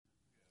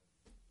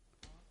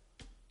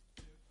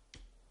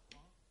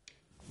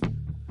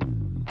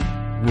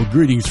Well,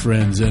 greetings,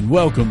 friends, and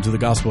welcome to the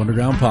Gospel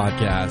Underground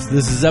Podcast.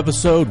 This is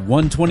episode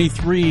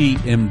 123,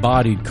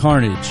 Embodied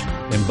Carnage,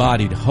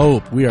 Embodied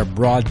Hope. We are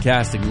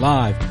broadcasting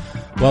live,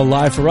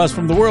 live for us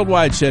from the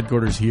worldwide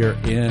headquarters here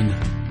in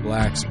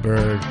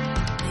Blacksburg,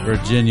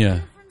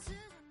 Virginia.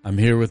 I'm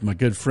here with my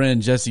good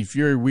friend, Jesse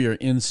Fury. We are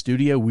in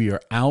studio. We are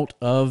out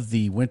of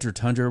the winter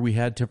tundra we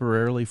had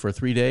temporarily for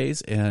 3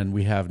 days, and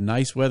we have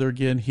nice weather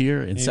again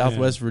here in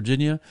Southwest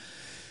Virginia.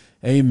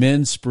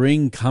 Amen.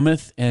 Spring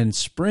cometh, and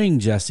spring,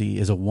 Jesse,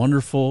 is a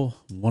wonderful,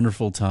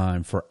 wonderful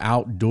time for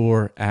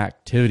outdoor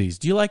activities.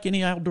 Do you like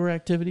any outdoor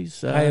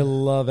activities? I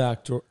love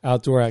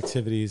outdoor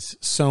activities.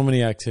 So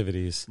many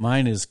activities.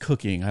 Mine is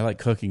cooking. I like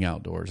cooking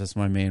outdoors. That's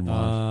my main one.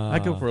 I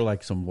go for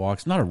like some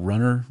walks. Not a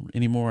runner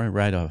anymore. I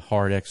ride a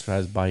hard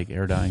exercise bike,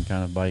 airdyne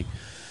kind of bike.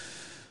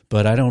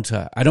 But I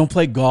don't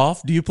play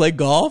golf. Do you play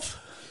golf?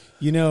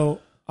 You know,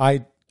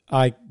 I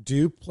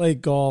do play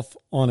golf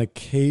on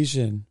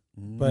occasion.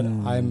 But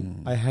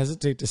I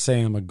hesitate to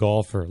say I'm a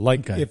golfer.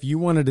 Like, if you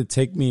wanted to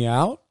take me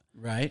out,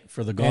 right,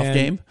 for the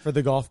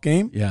golf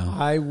game, yeah,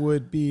 I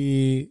would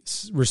be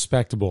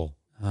respectable.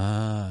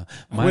 I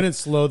wouldn't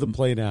slow the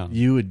play down.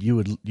 You would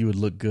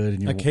look good.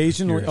 And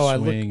occasionally, I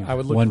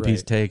would look one great.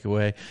 Piece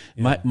takeaway.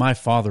 Yeah. My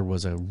father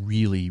was a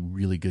really,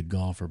 really good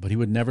golfer, but he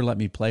would never let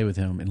me play with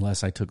him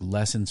unless I took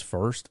lessons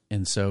first.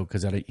 And so,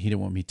 because he didn't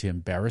want me to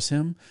embarrass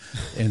him,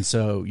 and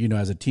so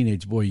as a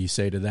teenage boy, you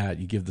say to that,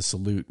 you give the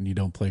salute and you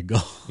don't play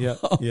golf.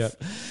 Yeah.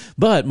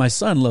 But my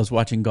son loves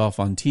watching golf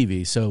on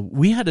TV, so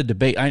we had a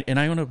debate. I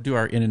want to do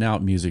our in and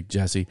out music,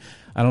 Jesse.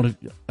 I don't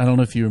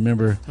know if you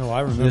remember. Oh,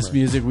 I remember this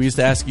music. We used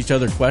to ask each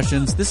other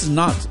questions. This is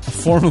not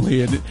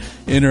formally an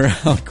in or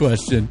out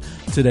question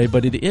today,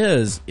 but it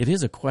is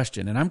a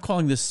question, and I'm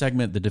calling this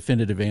segment the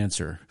definitive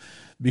answer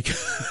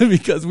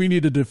because we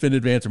need a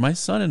definitive answer. My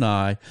son and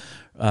I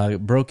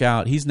broke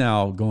out. He's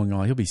now going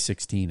on. He'll be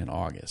 16 in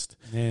August.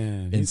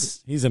 Man,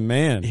 he's a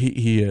man.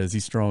 He is.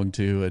 He's strong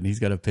too, and he's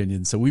got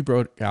opinions. So we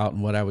broke out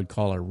in what I would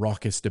call a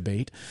raucous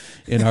debate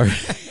in our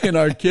in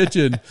our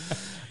kitchen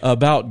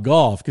about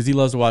golf, because he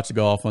loves to watch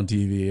golf on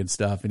TV and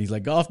stuff, and he's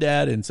like, "Golf,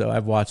 Dad," and so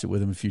I've watched it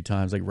with him a few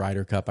times, like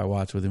Ryder Cup. I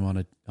watched with him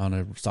on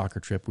a soccer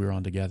trip we were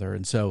on together,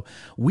 and so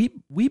we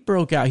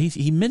broke out.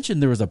 He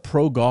mentioned there was a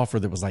pro golfer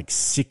that was like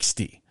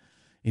 60.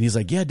 And he's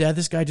like, "Yeah, Dad,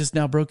 this guy just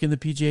now broke in the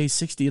PGA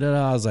 60. Da,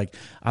 da. I was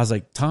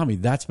like, Tommy,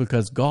 that's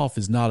because golf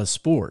is not a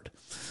sport."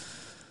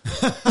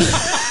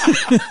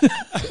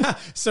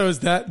 So is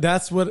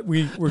that's what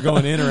we're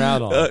going in or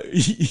out on?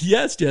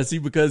 Yes, Jesse,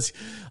 because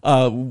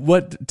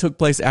what took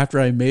place after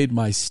I made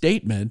my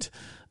statement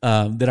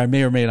that I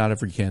may or may not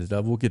have recanted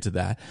of, we'll get to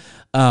that.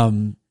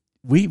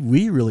 We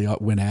really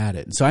went at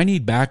it. And so I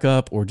need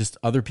backup or just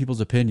other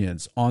people's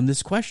opinions on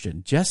this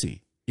question.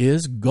 Jesse,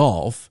 is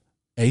golf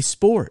a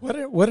sport?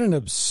 What an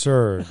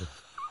absurd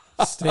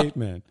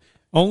statement.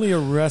 Only a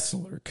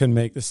wrestler can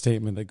make the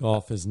statement that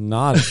golf is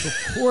not.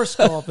 Of course,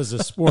 golf is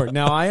a sport.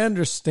 Now, I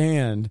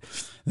understand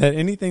that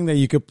anything that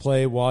you could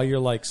play while you're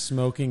like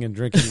smoking and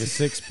drinking a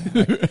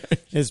six-pack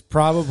is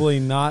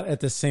probably not at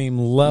the same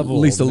level.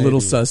 At least a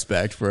little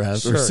suspect,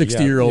 perhaps, sure, or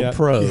 60-year-old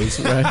pros,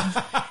 right?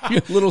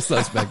 A little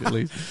suspect, at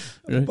least.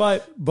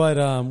 Right?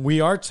 But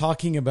we are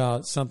talking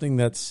about something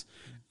that's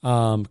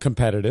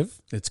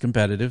competitive. It's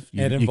competitive.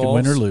 You can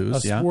win or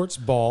lose. A sports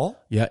ball.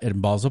 Yeah, it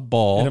involves a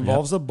ball. It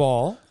involves a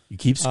ball. You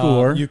keep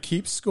score. You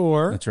keep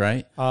score. That's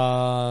right.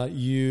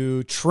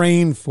 You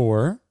train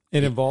for.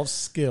 It involves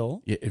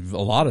skill. A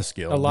lot of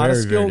skill. A lot of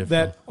skill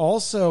that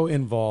also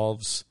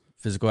involves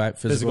physical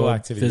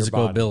activity,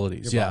 physical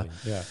abilities. Yeah.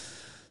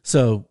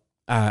 So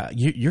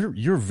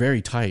you're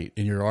very tight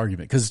in your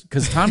argument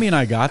because Tommy and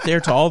I got there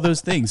to all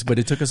those things, but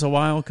it took us a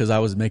while because I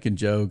was making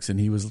jokes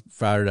and he was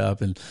fired up,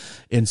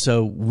 and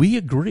so we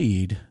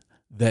agreed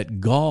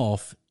that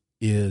golf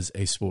is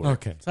a sport.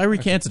 Okay. So I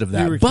recanted of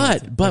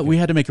that. But we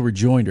had to make a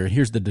rejoinder.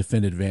 Here's the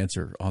definitive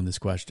answer on this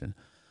question.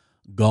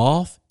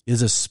 Golf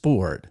is a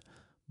sport,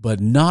 but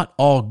not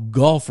all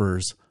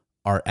golfers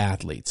are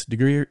athletes.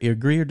 Agree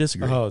or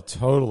disagree? Oh,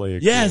 totally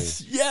agree.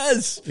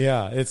 Yes.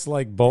 Yeah, it's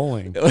like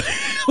bowling.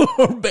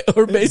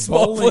 or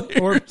baseball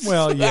players.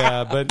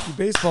 But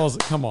baseball's,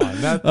 come on.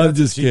 I'm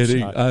just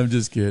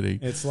kidding.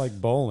 It's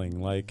like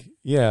bowling. Like,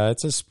 yeah,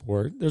 it's a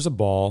sport. There's a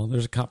ball.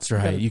 There's a competition.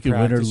 That's right. You can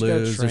win or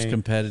lose. There's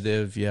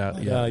competitive. Yeah.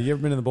 You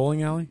ever been in the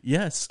bowling alley?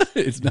 Yes.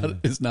 It's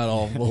not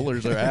all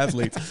bowlers are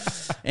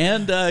athletes.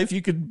 And if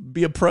you could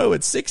be a pro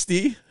at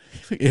 60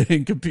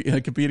 and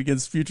compete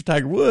against future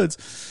Tiger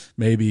Woods,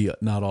 maybe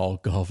not all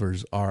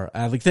golfers are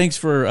athletes. Thanks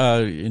for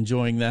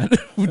enjoying that.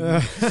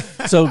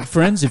 So,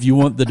 friends, if you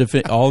want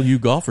all you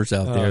golfers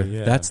out there,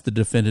 that's the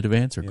definitive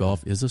answer.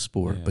 Golf is a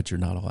sport, but you're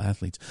not all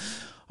athletes.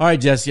 All right,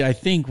 Jesse, I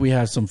think we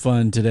have some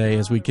fun today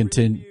as we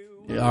continue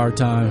our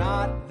time.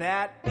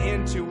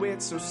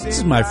 This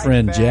is my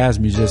friend, jazz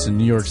musician,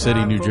 New York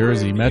City, New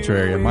Jersey metro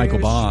area, Michael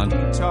Bond.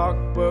 Talk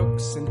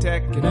books and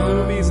tech and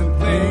movies and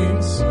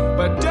things,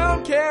 but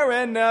don't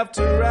care enough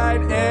to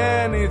write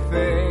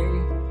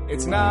anything.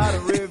 It's not a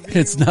review.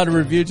 It's not a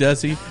review,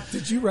 Jesse.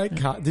 Did you write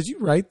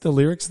the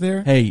lyrics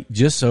there? Hey,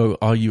 just so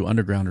all you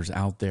undergrounders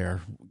out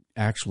there,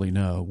 actually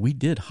know, we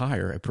did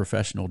hire a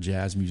professional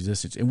jazz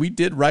musician, and we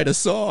did write a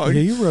song.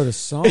 Yeah, you wrote a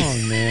song,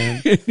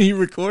 man. And he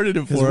recorded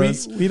it for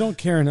us. We don't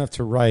care enough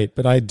to write,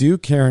 but I do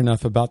care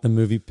enough about the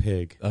movie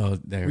Pig. Oh,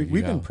 there you go.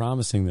 We've been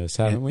promising this,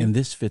 haven't we? And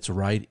this fits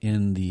right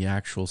in the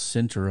actual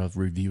center of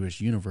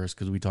Reviewish Universe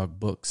because we talk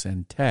books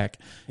and tech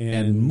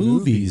and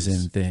movies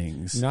and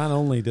things. Not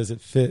only does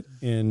it fit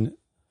in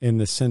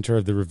the center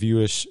of the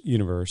Reviewish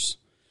Universe,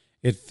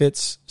 it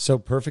fits so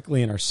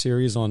perfectly in our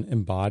series on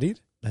Embodied.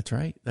 That's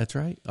right. That's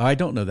right. I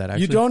don't know that,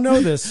 actually. You don't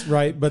know this,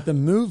 right? But the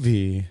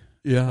movie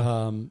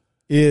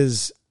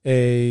is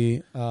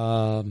it's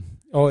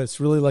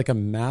really like a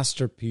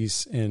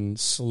masterpiece in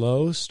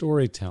slow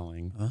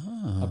storytelling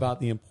about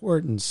the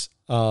importance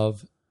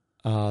of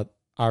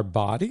our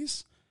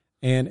bodies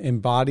and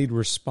embodied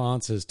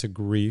responses to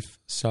grief,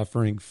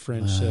 suffering,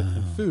 friendship,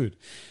 and food.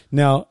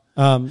 Now,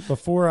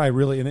 before I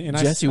really... And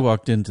Jesse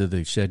walked into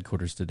the shed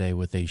quarters today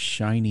with a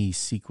shiny,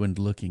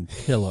 sequined-looking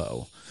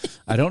pillow.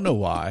 I don't know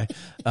why.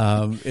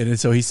 And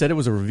so he said it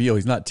was a reveal.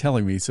 He's not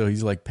telling me, so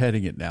he's like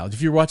petting it now.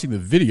 If you're watching the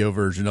video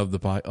version of the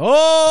pie...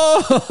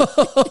 Oh!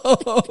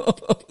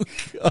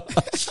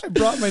 Gosh. I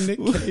brought my Nick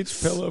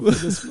Cage pillow for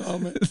this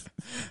moment.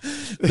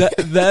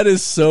 That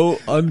is so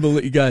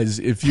unbelievable. Guys,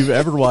 if you've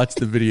ever watched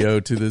the video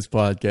to this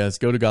podcast,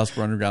 go to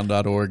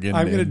gospelunderground.org.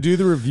 I'm going to do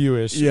the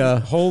reviewish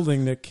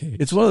holding Nick Cage.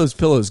 It's one of those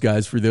pillows,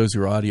 guys, for those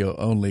who are audio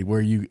only,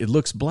 where it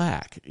looks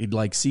black,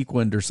 like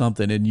sequined or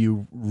something, and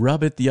you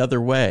rub it the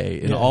other way,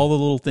 and all the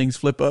little things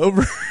flip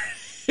over,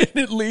 and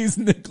it leaves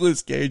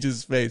Nicolas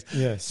Cage's face.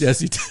 Yes.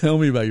 Jesse, tell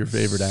me about your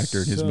favorite actor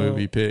in his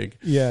movie, Pig.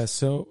 Yeah,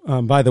 so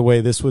by the way,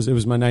 it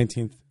was my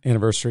 19th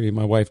anniversary.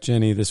 My wife,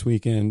 Jenny, this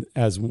weekend,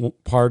 as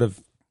part of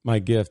my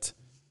gift,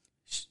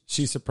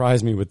 she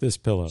surprised me with this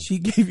pillow. She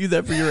gave you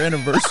that for your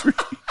anniversary?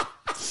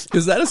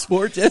 Is that a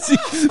sport, Jesse?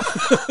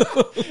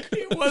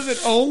 It wasn't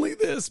only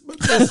this, but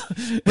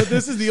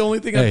this is the only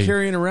thing I'm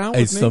carrying around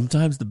with me.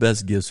 Sometimes the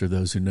best gifts are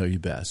those who know you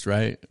best,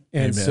 right?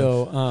 And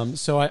Amen.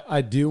 so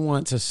I do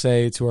want to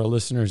say to our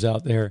listeners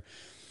out there,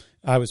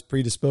 I was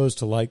predisposed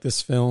to like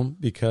this film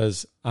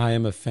because I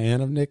am a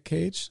fan of Nick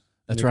Cage.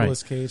 That's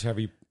Nicolas Cage,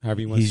 however you want to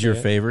say He's your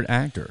favorite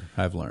actor,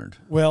 I've learned.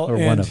 Well, or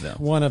one of them.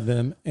 One of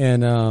them.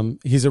 And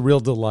he's a real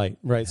delight,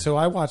 right? So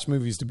I watch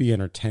movies to be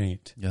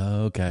entertained.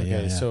 Okay,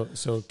 yeah.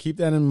 So keep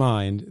that in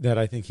mind, that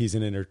I think he's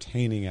an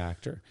entertaining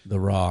actor.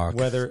 The Rock,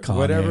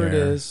 whatever it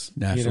is,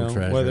 National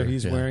Treasure, whether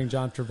he's wearing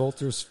John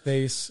Travolta's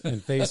face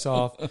and Face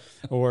Off,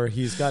 or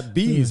he's got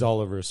bees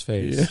all over his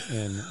face,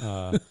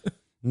 and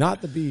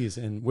not the bees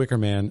in Wicker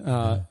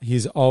Man.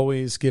 He's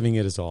always giving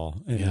it his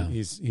all, and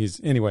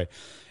he's anyway.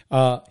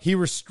 He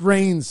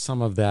restrains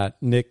some of that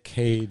Nick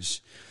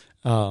Cage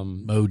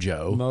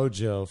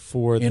mojo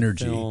for the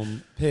energy.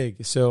 Film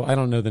Pig. So I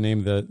don't know the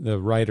name of the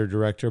writer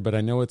director, but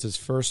I know it's his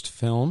first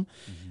film.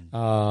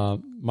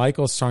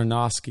 Michael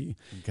Sarnowski.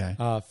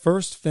 Okay.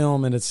 First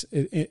film, and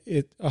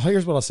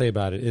here's what I'll say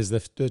about it: is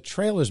the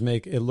trailers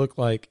make it look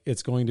like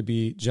it's going to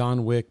be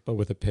John Wick, but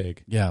with a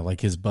pig. Yeah, like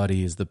his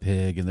buddy is the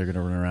pig, and they're going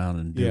to run around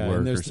and do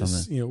work or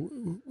something.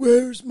 This,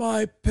 where's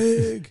my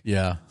pig?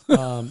 Yeah.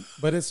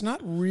 But it's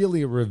not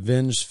really a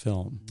revenge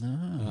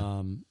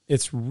film.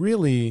 It's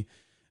really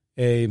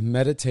a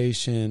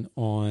meditation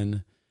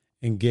on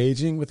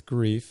engaging with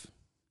grief.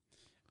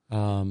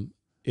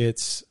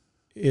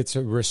 It's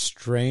a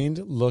restrained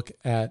look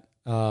at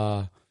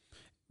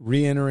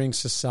re-entering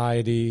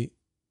society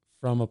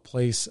from a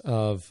place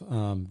of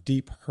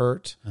deep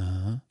hurt,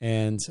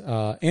 and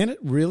it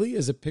really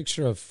is a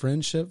picture of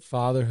friendship,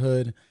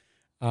 fatherhood,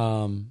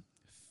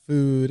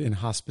 food, and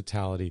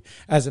hospitality.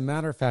 As a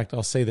matter of fact,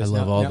 I'll say this. I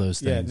love all those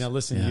things. Yeah. Now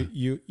listen,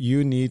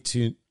 you need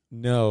to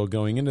know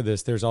going into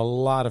this. There's a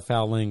lot of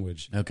foul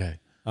language. Okay.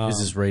 Is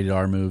this rated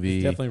R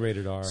movie? Definitely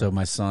rated R. So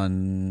my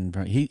son,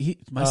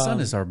 my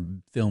son is our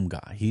film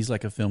guy. He's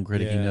like a film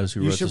critic. He knows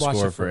who wrote the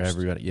score for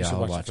everybody. Yeah,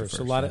 I'll watch it first.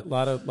 So a lot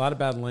of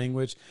bad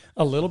language,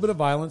 a little bit of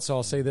violence. So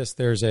I'll say this: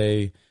 there's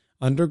a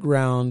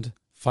underground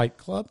fight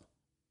club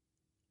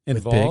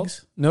involved. With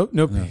pigs? No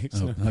pigs.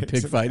 No not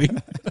pigs. pig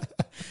fighting.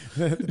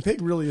 The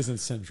pig really isn't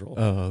central.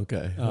 Oh,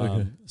 okay.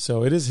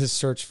 So it is his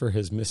search for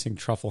his missing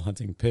truffle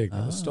hunting pig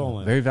that was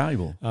stolen. Very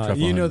valuable.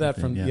 You know that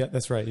from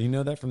that's right. You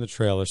know that from the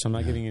trailer. So I'm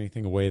not giving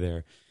anything away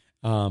there.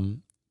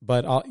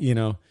 But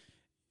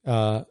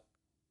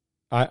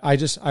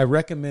I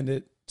recommend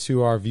it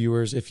to our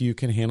viewers if you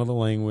can handle the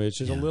language.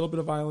 There's a little bit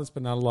of violence,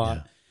 but not a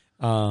lot.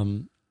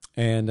 And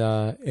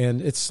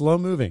it's slow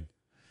moving.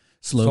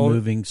 Slow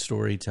moving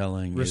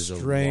storytelling,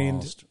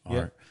 restrained is a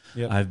lost art.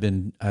 Yep.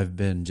 I've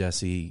been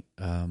Jesse,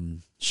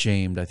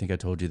 shamed. I think I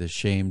told you this,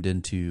 shamed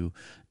into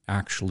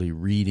actually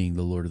reading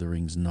the Lord of the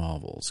Rings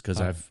novels because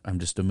I'm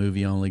just a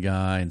movie only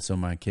guy, and so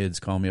my kids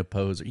call me a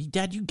poser.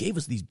 Dad, you gave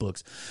us these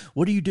books.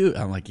 What do you do?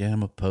 I'm like, yeah,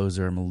 I'm a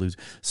poser. I'm a loser.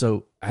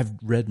 So I've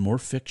read more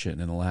fiction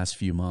in the last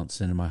few months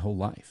than in my whole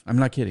life. I'm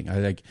not kidding. I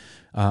like,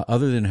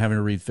 other than having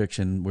to read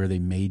fiction where they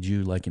made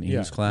you like in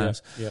English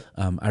class.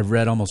 I've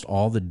read almost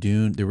all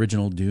the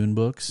original Dune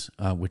books,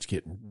 which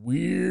get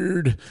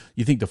weird.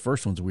 You think the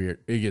first one's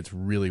weird. It gets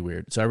really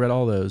weird. So I read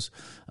all those,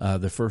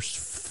 the first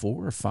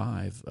 4 or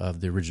 5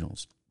 of the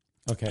originals.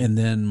 Okay. And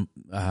then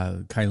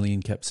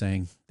Kylene kept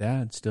saying,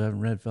 Dad, still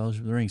haven't read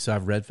Fellowship of the Ring. So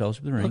I've read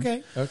Fellowship of the Ring.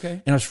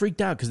 Okay. And I was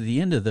freaked out because at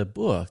the end of the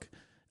book,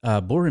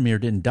 Boromir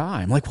didn't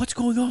die. I'm like, what's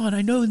going on?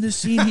 I know in this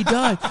scene he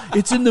died.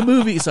 It's in the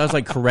movie. So I was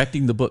like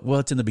correcting the book. Well,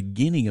 it's in the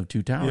beginning of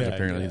Two Towers,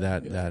 apparently,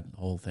 that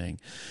whole thing.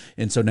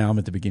 And so now I'm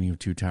at the beginning of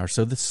Two Towers.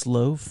 So the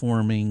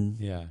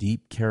slow-forming,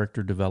 deep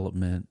character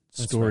development,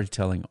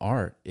 storytelling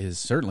art is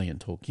certainly in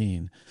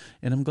Tolkien.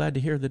 And I'm glad to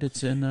hear that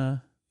it's in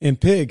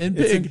Pig. In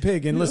It's in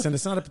Pig. And listen,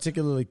 it's not a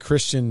particularly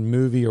Christian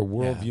movie or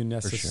worldview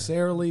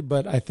necessarily,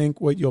 but I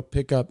think what you'll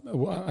pick up,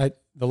 the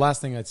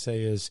last thing I'd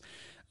say is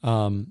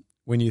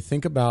when you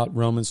think about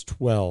Romans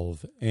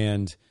 12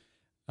 and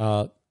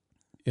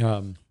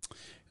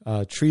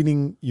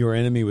treating your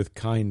enemy with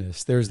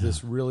kindness, there's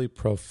this really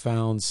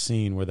profound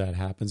scene where that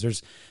happens.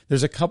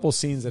 There's a couple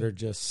scenes that are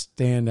just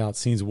standout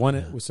scenes.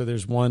 So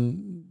there's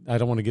one, I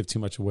don't want to give too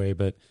much away,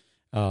 but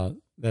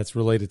that's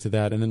related to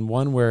that. And then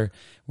one where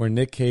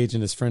Nick Cage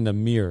and his friend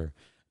Amir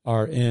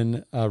are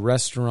in a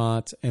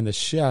restaurant, and the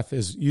chef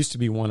used to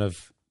be one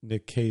of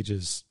Nick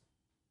Cage's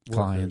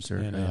clients.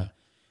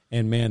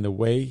 And man, the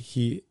way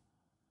he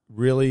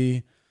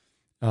really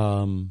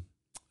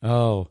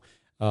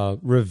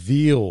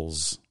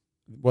reveals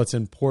what's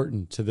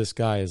important to this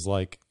guy is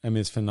like, I mean,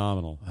 it's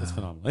phenomenal. Wow. It's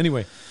phenomenal.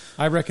 Anyway,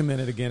 I recommend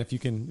it again if you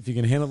can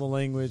handle the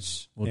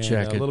language. We'll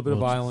check it. A little bit of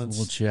violence.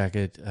 We'll check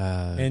it.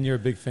 And you're a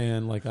big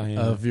fan, like I am,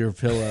 of your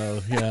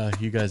pillow. Yeah,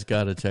 you guys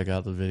got to check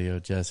out the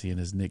video, Jesse and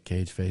his Nick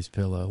Cage face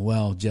pillow.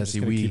 Well, Jesse,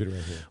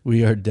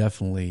 we are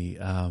definitely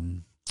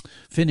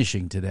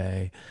finishing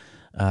today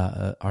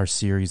our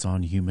series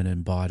on human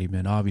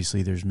embodiment.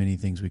 Obviously, there's many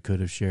things we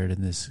could have shared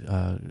in this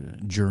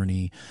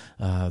journey.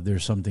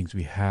 There's some things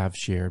we have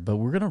shared, but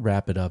we're going to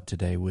wrap it up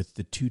today with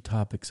the 2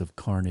 topics of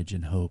carnage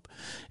and hope.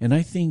 And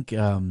I think,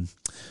 John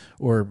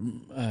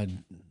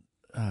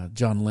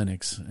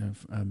Lennox,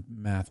 a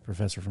math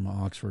professor from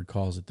Oxford,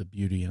 calls it the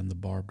beauty and the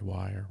barbed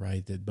wire,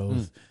 right? That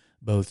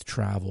both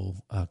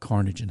travel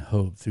carnage and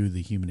hope through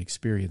the human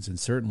experience. And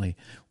certainly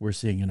we're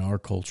seeing in our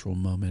cultural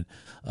moment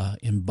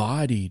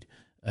embodied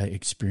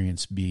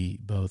experience be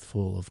both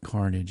full of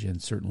carnage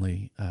and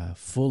certainly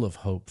full of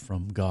hope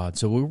from God.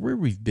 So where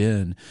we've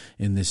been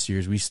in this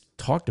series, we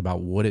talked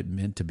about what it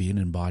meant to be an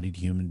embodied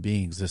human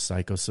beings, the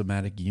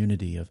psychosomatic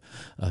unity of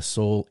a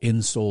soul,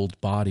 ensouled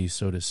body,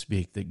 so to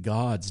speak, that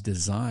God's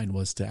design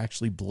was to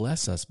actually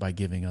bless us by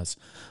giving us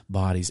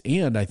bodies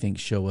and I think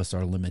show us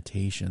our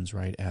limitations,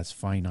 right, as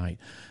finite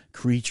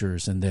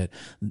creatures, and that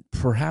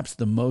perhaps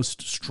the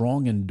most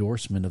strong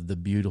endorsement of the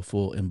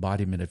beautiful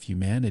embodiment of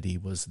humanity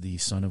was the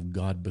Son of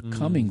God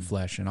becoming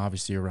flesh. And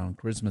obviously around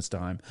Christmas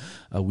time,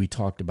 we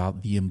talked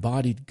about the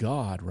embodied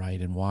God, right,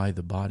 and why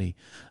the body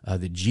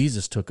that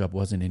Jesus took up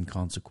wasn't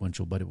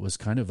inconsequential, but it was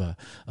kind of an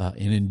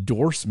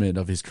endorsement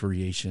of his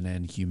creation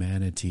and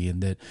humanity,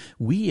 and that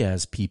we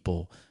as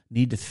people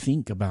need to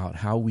think about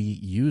how we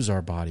use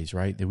our bodies,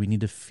 right? That we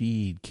need to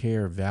feed,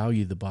 care,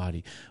 value the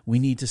body. We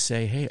need to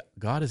say, hey,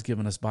 God has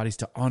given us bodies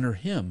to honor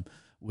him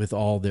with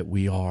all that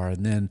we are.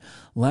 And then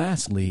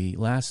lastly,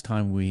 last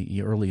time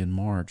early in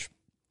March,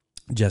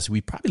 Jesse, we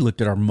probably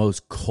looked at our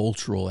most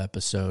cultural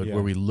episode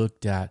where we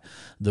looked at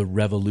the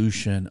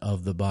revolution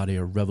of the body,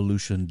 or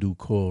revolution du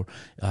corps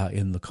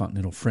in the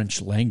continental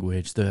French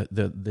language,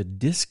 the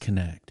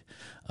disconnect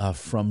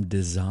from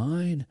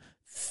design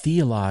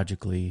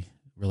theologically,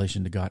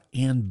 relation to God,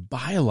 and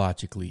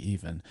biologically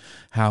even,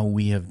 how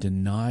we have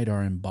denied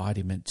our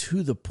embodiment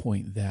to the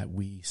point that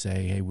we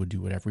say, hey, we'll do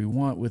whatever we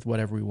want with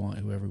whatever we want,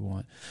 whoever we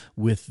want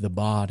with the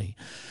body.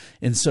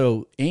 And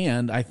so,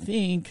 and I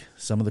think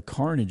some of the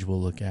carnage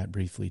we'll look at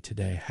briefly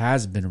today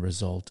has been a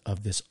result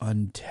of this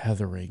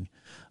untethering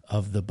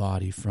of the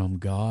body from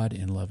God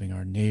and loving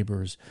our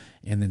neighbors,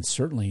 and then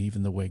certainly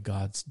even the way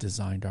God's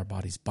designed our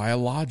bodies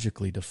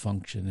biologically to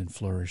function and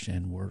flourish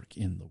and work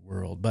in the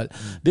world. But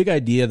big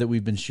idea that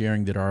we've been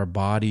sharing, that our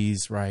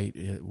bodies, right,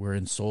 we're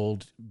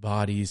ensouled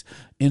bodies,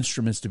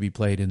 instruments to be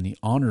played in the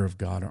honor of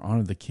God or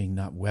honor the King,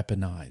 not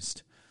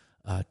weaponized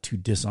to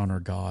dishonor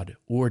God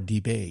or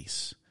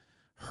debase,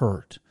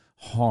 hurt,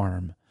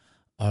 harm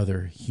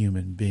other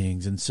human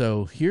beings. And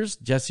so here's,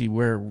 Jesse,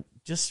 where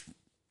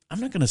I'm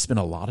not going to spend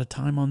a lot of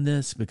time on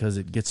this because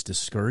it gets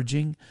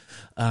discouraging.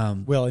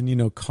 Well, and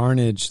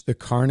the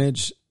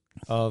carnage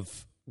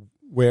of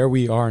where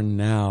we are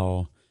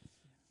now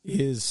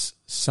is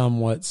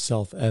somewhat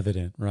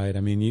self-evident, right?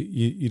 I mean,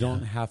 you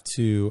don't have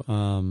to,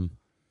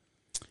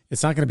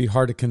 it's not going to be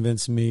hard to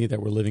convince me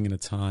that we're living in a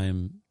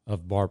time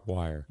of barbed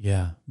wire.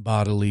 Yeah.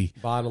 Bodily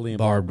and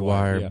barbed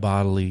wire, yeah.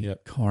 bodily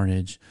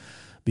carnage.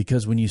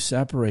 Because when you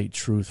separate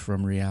truth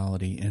from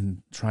reality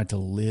and try to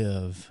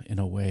live in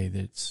a way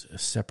that's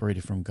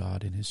separated from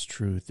God and his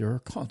truth, there are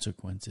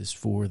consequences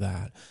for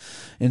that.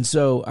 And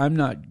so I'm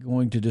not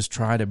going to just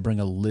try to bring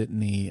a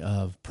litany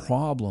of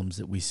problems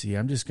that we see.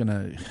 I'm just going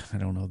to, I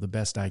don't know, the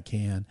best I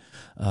can,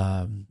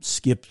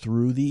 skip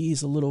through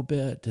these a little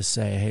bit to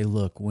say, hey,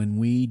 look, when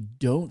we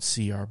don't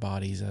see our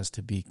bodies as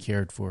to be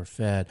cared for,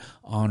 fed,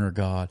 honor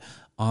God,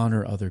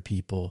 honor other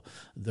people,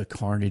 the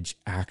carnage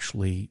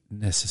actually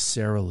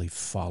necessarily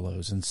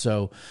follows. And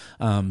so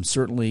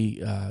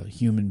certainly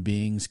human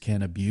beings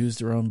can abuse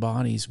their own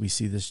bodies. We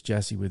see this,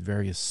 Jesse, with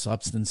various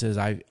substances.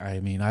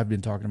 I mean, I've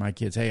been talking to my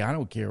kids, hey, I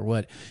don't care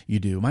what you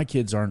do. My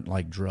kids aren't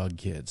like drug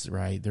kids,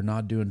 right? They're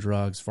not doing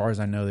drugs. As far as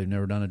I know, they've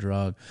never done a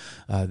drug.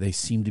 They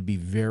seem to be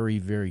very,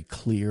 very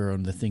clear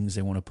on the things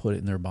they want to put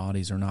in their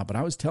bodies or not. But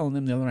I was telling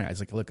them the other night, I was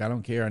like, look, I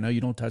don't care. I know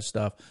you don't touch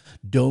stuff.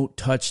 Don't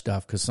touch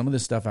stuff, because some of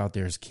this stuff out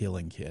there is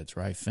killing kids,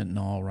 right?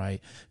 Fentanyl,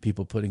 right?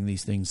 People putting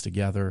these things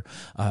together.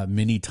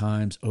 Many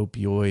times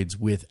opioids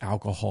with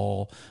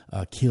alcohol,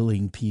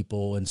 killing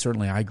people. And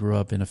certainly I grew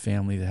up in a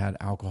family that had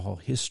alcohol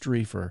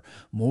history for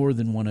more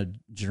than one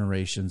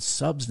generation.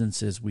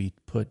 Substances we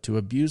put to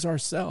abuse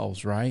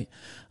ourselves, right?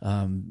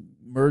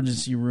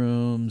 Emergency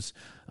rooms,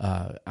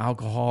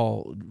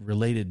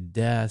 alcohol-related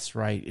deaths,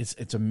 right?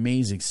 It's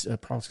amazing.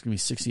 Approximately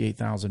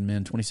 68,000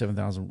 men,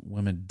 27,000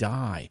 women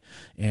die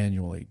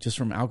annually just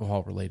from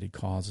alcohol-related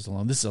causes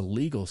alone. This is a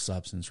legal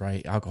substance,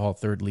 right? Alcohol,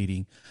 third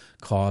leading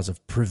cause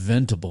of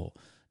preventable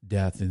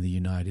death in the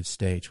United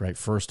States, right?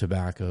 First,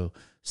 tobacco.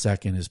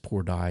 Second is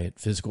poor diet,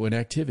 physical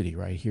inactivity,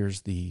 right?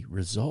 Here's the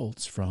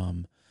results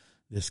from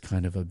this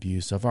kind of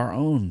abuse of our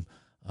own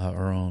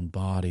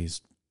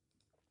bodies.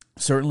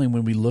 Certainly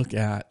when we look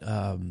at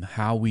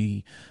how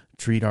we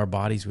treat our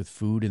bodies with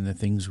food and the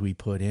things we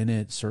put in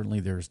it, certainly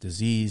there's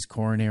disease,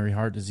 coronary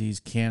heart disease,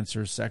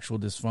 cancer, sexual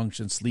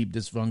dysfunction, sleep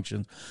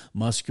dysfunction,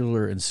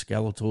 muscular and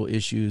skeletal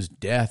issues,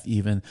 death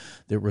even,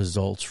 that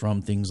results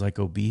from things like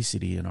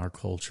obesity in our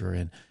culture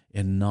and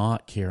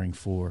not caring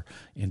for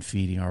and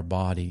feeding our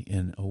body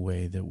in a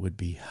way that would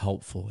be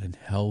helpful and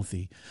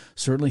healthy.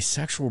 Certainly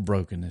sexual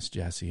brokenness,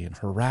 Jesse, and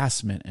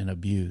harassment and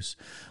abuse.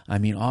 I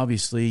mean,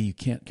 obviously you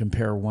can't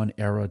compare one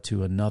era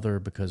to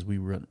another because we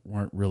weren't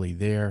really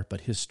there,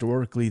 but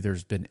historically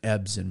there's been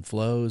ebbs and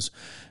flows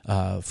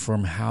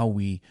from how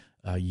we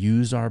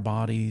use our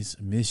bodies,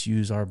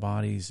 misuse our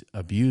bodies,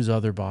 abuse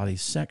other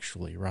bodies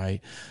sexually, right?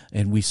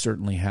 And we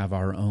certainly have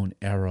our own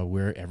era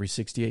where every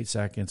 68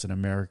 seconds an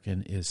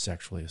American is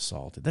sexually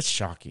assaulted. That's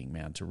shocking,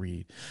 man, to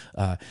read.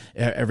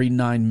 Every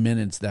 9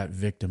 minutes that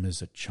victim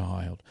is a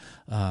child.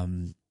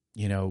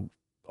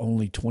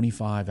 Only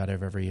 25 out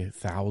of every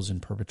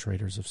 1,000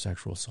 perpetrators of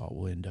sexual assault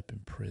will end up in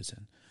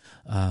prison.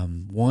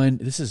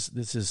 This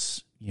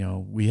is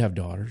we have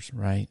daughters,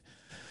 right?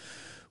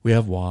 We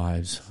have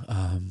wives.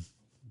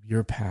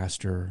 You're a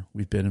pastor.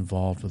 We've been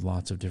involved with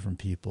lots of different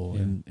people.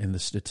 Yeah. And the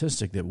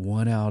statistic that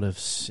 1 out of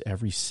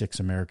every 6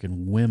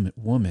 American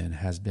woman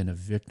has been a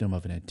victim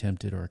of an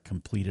attempted or a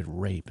completed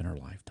rape in her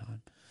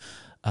lifetime.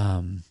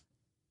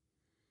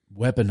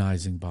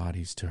 Weaponizing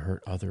bodies to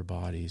hurt other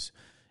bodies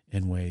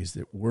in ways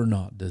that were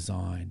not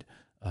designed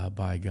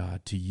by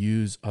God, to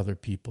use other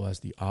people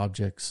as the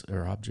objects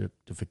or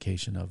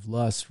objectification of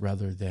lust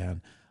rather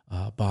than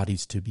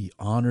bodies to be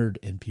honored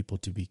and people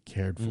to be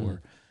cared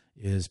for.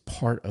 Is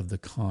part of the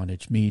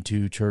carnage. Me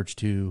Too, Church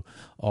Too,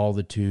 all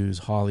the twos,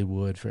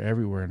 Hollywood, for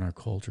everywhere in our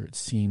culture. It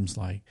seems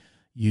like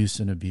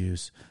use and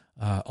abuse,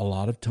 a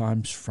lot of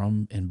times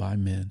from and by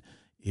men,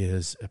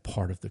 is a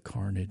part of the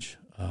carnage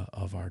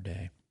of our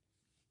day.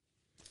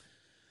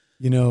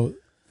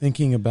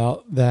 Thinking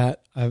about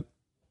that, I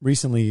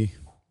recently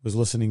was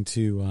re-listening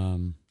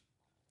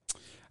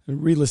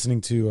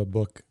to a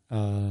book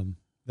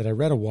that I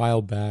read a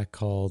while back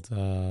called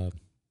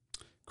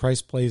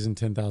Christ Plays in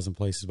 10,000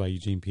 Places by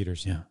Eugene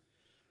Peterson. Yeah.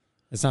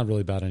 It's not really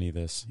about any of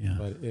this,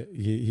 but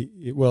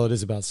it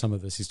is about some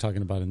of this. He's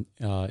talking about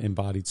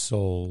embodied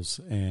souls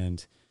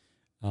and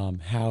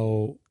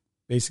how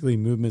basically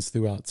movements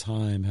throughout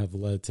time have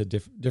led to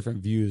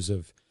different views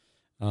of,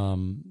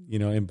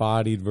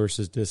 embodied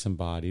versus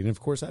disembodied. And of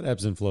course that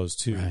ebbs and flows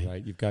too,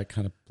 right? You've got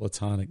kind of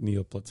Platonic,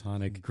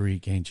 Neoplatonic,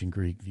 ancient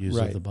Greek views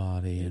of the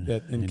body.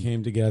 And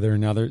came together,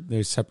 and now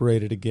they're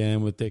separated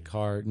again with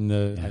Descartes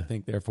and I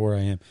think therefore I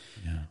am.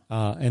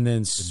 Yeah. And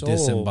then soul, the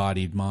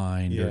disembodied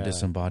mind or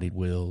disembodied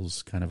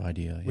wills kind of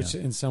idea. Which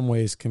in some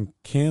ways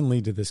can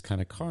lead to this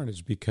kind of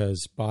carnage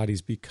because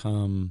bodies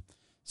become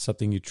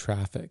something you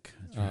traffic.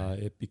 Right.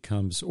 It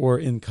becomes, or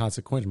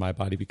inconsequential. My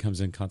body becomes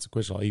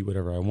inconsequential. I'll eat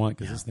whatever I want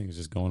because this thing is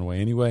just going away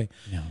anyway.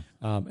 Yeah.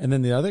 And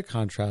then the other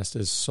contrast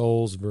is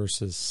souls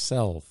versus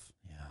self.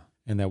 Yeah.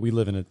 And that we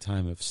live in a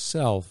time of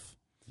self.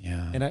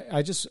 Yeah. And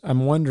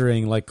I'm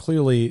wondering, like,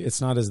 clearly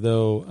it's not as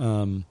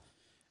though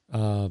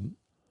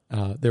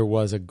there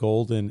was a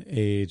golden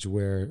age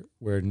where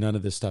none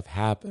of this stuff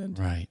happened.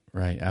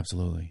 Right,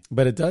 absolutely.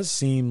 But it does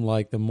seem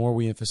like the more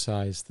we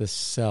emphasize the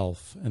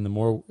self and the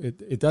more,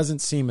 it doesn't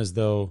seem as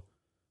though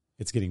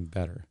it's getting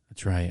better.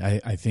 That's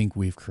right. I think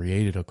we've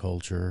created a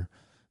culture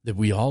that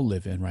we all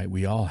live in, right?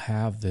 We all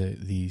have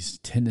these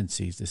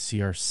tendencies to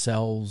see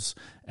ourselves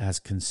as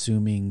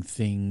consuming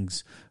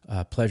things,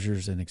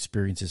 pleasures and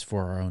experiences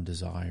for our own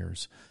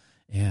desires.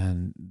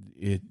 And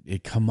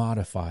it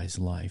commodifies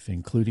life,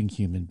 including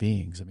human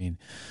beings. I mean,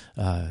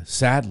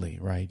 sadly,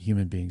 right,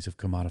 human beings have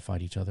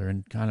commodified each other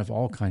in kind of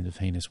all kinds of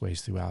heinous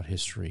ways throughout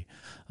history,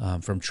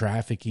 from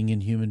trafficking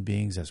in human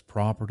beings as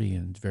property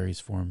and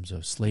various forms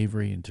of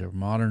slavery, into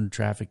modern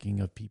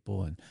trafficking of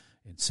people and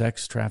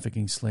sex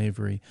trafficking,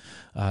 slavery,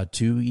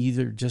 to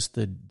either just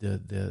the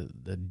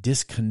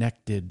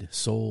disconnected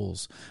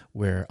souls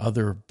where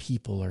other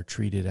people are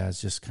treated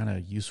as just kind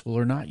of useful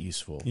or not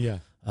useful. Yeah.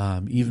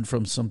 Even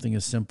from something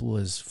as simple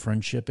as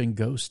friendship and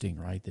ghosting,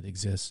 right, that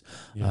exists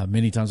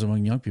many times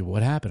among young people.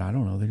 What happened? I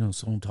don't know. They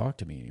don't talk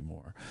to me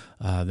anymore.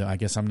 I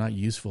guess I'm not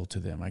useful to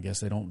them. I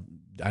guess I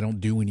don't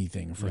do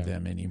anything for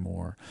them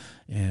anymore.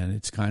 And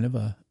it's kind of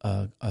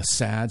a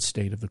sad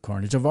state of the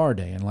carnage of our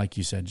day. And like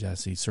you said,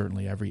 Jesse,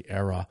 certainly every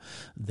era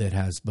that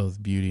has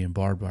both beauty and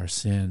barbed wire,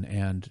 sin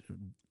and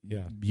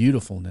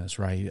beautifulness,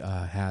 right,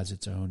 has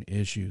its own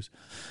issues.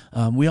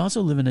 We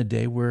also live in a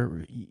day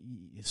where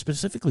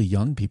specifically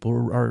young people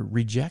are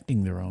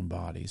rejecting their own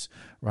bodies,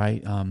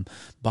 right?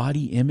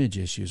 Body image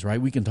issues, right?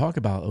 We can talk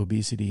about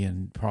obesity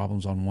and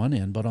problems on one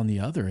end, but on the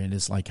other end,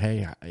 it's like,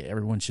 hey,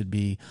 everyone should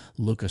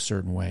look a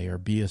certain way or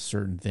be a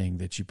certain thing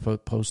that you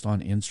post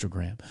on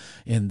Instagram.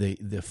 And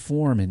the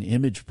form and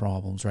image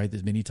problems, right,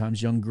 that many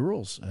times young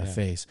girls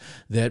face,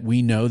 that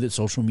we know that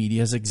social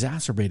media has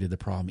exacerbated the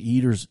problem.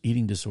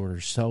 Eating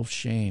disorders,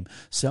 self-shame,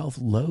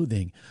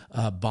 self-loathing,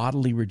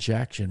 bodily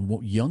rejection,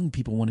 young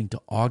people wanting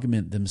to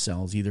augment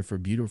themselves either for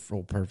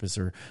beautiful purpose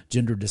or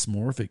gender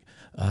dysmorphic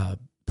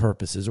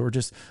purposes, or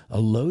just a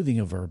loathing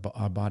of our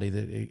body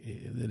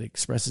that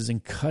expresses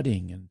in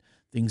cutting and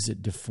things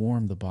that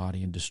deform the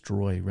body and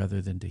destroy rather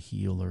than to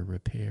heal or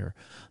repair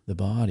the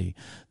body.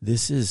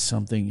 This is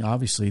something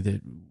obviously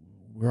that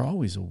we're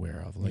always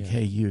aware of. Like,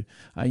 hey,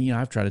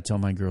 I've tried to tell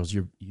my girls,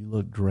 you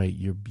look great,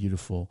 you're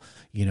beautiful,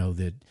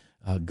 that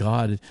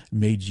God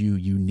made you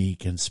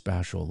unique and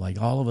special. Like,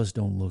 all of us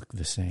don't look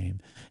the same.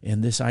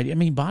 And this idea, I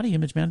mean, body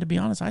image, man, to be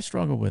honest, I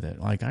struggle with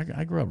it. Like,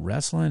 I grew up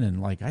wrestling, and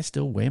like, I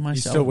still weigh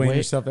myself. You still weigh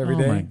yourself every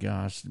day? Oh my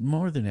gosh,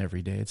 more than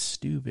every day. It's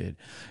stupid.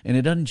 And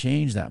it doesn't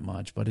change that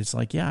much, but it's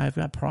like, I've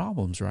got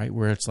problems, right?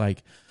 Where it's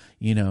like,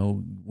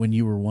 when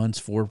you were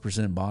once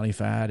 4% body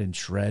fat and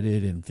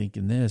shredded and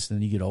thinking this,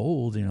 then you get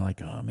old and you're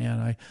like, oh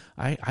man,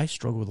 I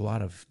struggle with a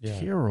lot of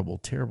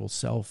terrible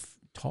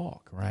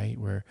self-talk, right?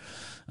 Where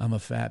I'm a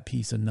fat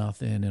piece of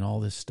nothing and all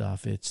this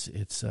stuff. It's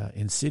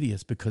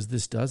insidious, because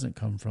this doesn't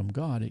come from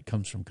God. It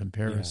comes from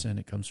comparison.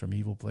 It comes from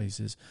evil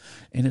places.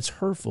 And it's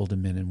hurtful to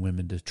men and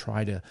women to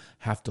try to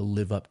have to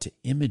live up to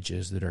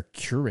images that are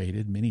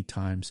curated, many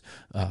times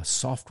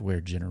software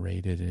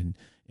generated,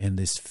 and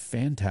these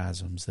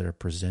phantasms that are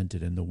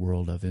presented in the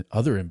world of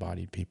other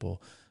embodied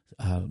people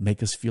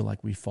make us feel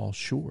like we fall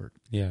short.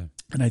 Yeah.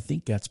 And I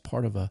think that's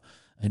part of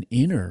an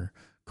inner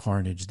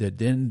carnage that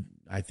then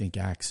I think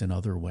acts in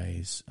other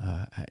ways,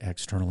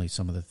 externally,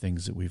 some of the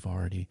things that we've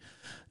already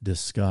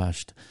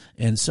discussed.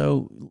 And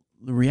so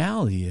the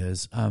reality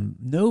is,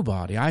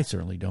 nobody, I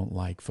certainly don't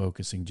like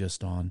focusing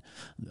just on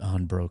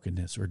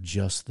brokenness or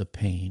just the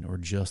pain or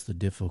just the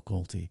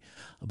difficulty.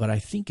 But I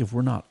think if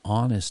we're not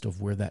honest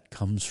of where that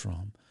comes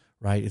from,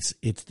 right,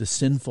 it's the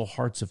sinful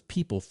hearts of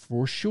people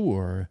for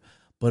sure,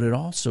 but it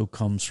also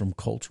comes from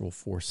cultural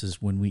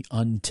forces when we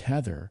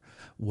untether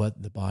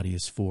what the body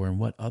is for and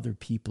what other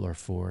people are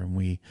for, and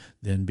we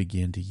then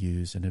begin to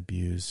use and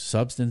abuse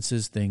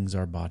substances, things,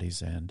 our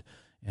bodies, and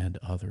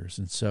others.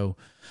 And so,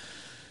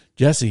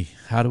 Jesse,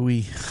 how do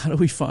we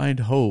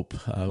find hope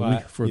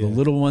for the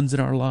little ones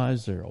in our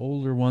lives, or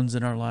older ones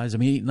in our lives? I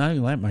mean, not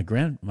only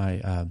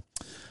that,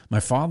 my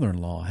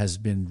father-in-law has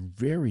been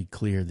very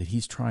clear that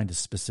he's trying to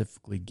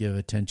specifically give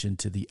attention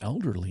to the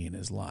elderly in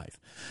his life,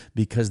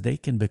 because they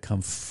can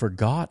become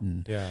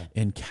forgotten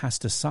and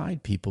cast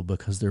aside people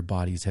because their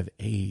bodies have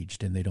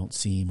aged and they don't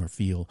seem or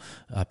feel,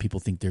 people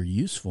think they're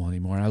useful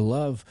anymore. And I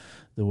love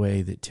the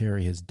way that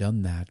Terry has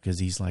done that, because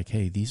he's like,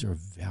 hey, these are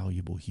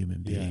valuable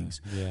human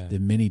beings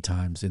that many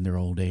times in their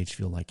old age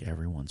feel like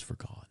everyone's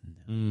forgotten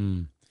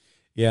them.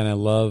 Yeah, and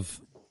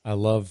I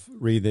love,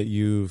 Reed, that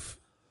you've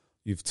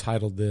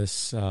titled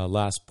this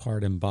last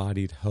part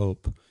 "Embodied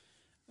Hope,"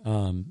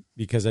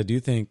 because I do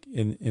think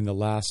in the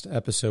last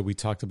episode we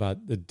talked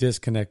about the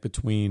disconnect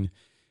between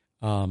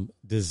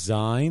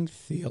design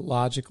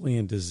theologically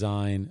and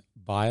design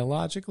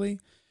biologically,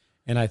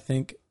 and I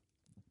think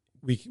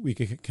we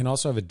can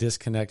also have a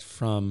disconnect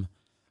from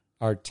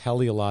our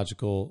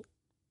teleological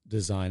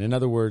design. In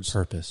other words,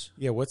 purpose.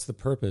 Yeah, what's the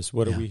purpose?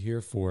 What are we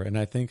here for? And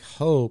I think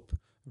hope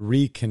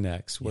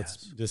reconnects what's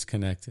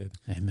disconnected.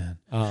 Amen.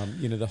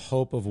 The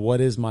hope of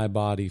what is my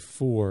body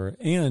for,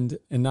 and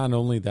not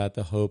only that,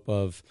 the hope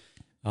of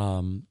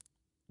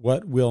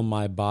what will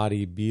my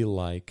body be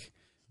like,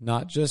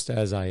 not just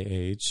as I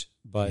age,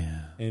 but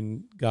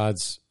in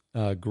God's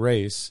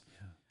grace,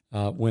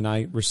 when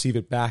I receive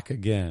it back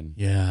again.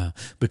 Yeah,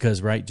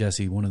 because, right,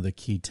 Jesse, one of the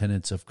key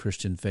tenets of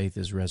Christian faith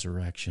is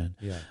resurrection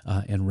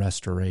and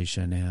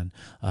restoration, and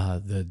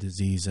the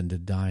disease and the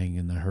dying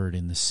and the hurt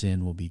and the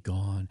sin will be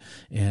gone,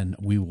 and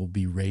we will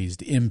be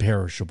raised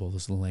imperishable,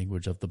 is the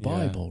language of the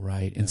Bible,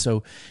 right? And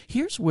so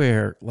here's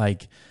where,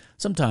 like,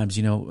 sometimes,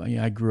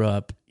 I grew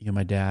up,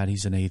 my dad,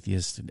 he's an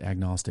atheist,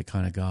 agnostic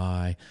kind of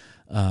guy,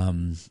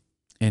 and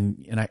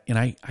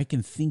I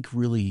can think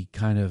really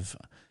kind of,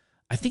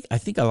 I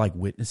think I like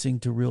witnessing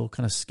to real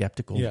kind of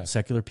skeptical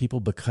secular people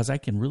because I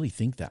can really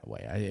think that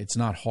way. It's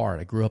not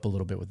hard. I grew up a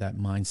little bit with that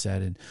mindset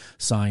and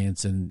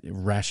science and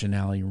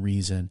rationality and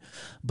reason.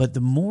 But the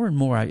more and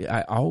more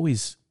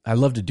I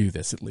love to do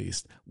this, at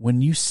least.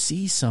 When you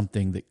see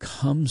something that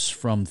comes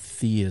from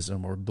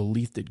theism or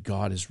belief that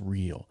God is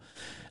real,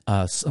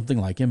 something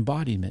like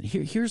embodiment.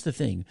 Here's the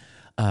thing.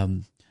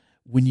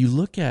 When you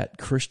look at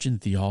Christian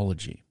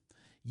theology,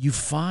 you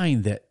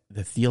find that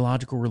the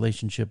theological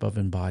relationship of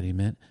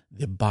embodiment,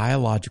 the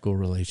biological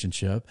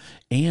relationship,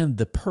 and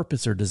the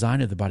purpose or design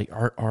of the body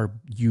are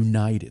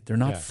united. They're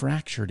not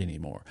fractured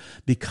anymore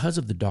because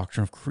of the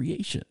doctrine of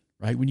creation,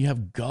 right? When you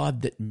have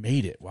God that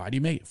made it, why do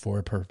you make it? For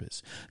a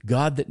purpose.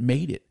 God that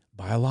made it,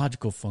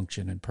 biological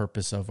function and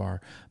purpose of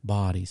our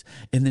bodies.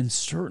 And then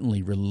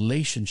certainly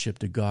relationship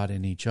to God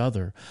and each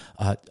other.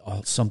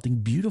 Something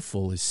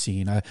beautiful is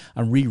seen.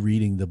 I'm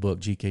rereading the book,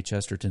 G.K.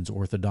 Chesterton's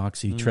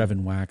Orthodoxy.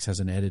 Trevin Wax has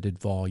an edited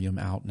volume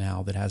out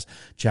now that has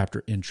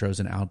chapter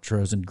intros and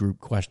outros and group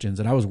questions.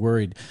 And I was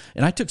worried,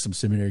 and I took some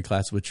seminary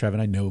classes with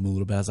Trevin. I know him a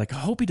little bit. I was like, I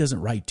hope he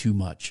doesn't write too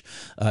much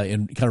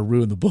and kind of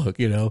ruin the book,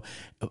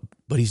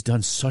 But he's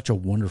done such a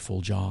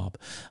wonderful job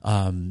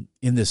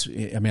in this.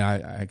 I mean,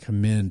 I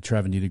commend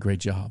Trevin. You did a great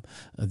job.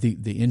 The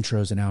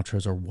intros and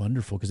outros are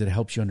wonderful because it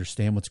helps you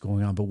understand what's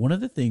going on. But one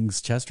of the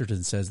things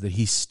Chesterton says that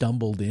he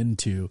stumbled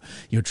into,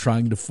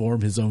 trying to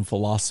form his own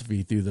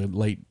philosophy through the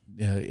late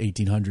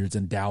 1800s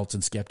and doubts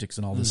and skeptics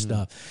and all this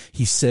stuff.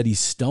 He said he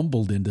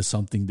stumbled into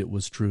something that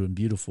was true and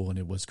beautiful, and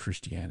it was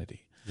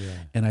Christianity. Yeah.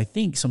 And I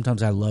think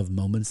sometimes I love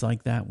moments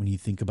like that when you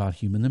think about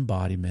human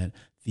embodiment,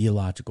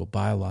 theological,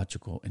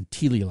 biological, and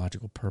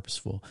teleological,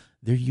 purposeful.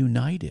 They're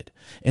united.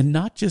 And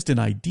not just an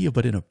idea,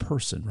 but in a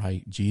person,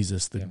 right?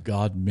 Jesus, the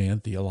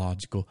God-man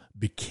theological,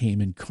 became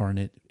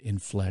incarnate,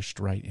 enfleshed,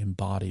 right?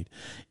 Embodied,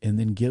 and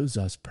then gives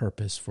us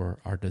purpose for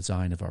our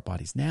design of our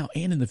bodies now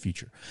and in the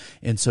future.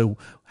 And so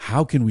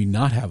how can we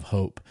not have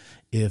hope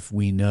if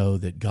we know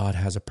that God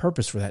has a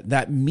purpose for that?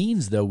 That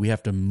means, though, we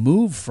have to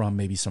move from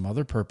maybe some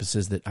other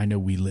purposes that I know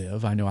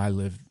I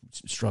live,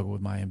 struggle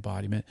with my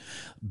embodiment,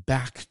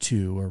 back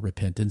to a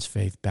repentance,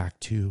 faith, back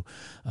to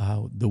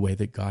the way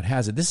that God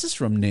has it. This is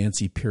from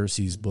Nancy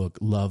Pearcey's book,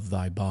 Love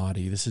Thy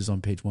Body. This is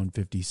on page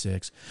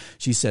 156.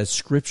 She says,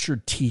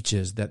 Scripture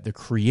teaches that the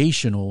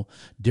creational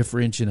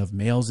differentiation of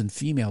males and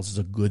females is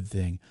a good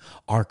thing.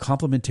 Our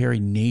complementary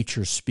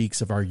nature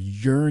speaks of our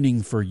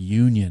yearning for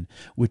union,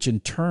 which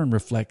in turn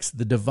reflects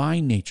the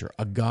divine nature,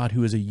 a God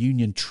who is a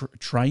union,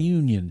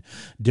 triunion,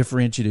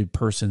 differentiated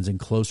persons in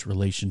close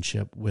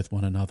relationship with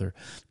one another.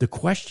 The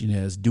question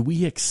is, do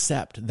we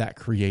accept that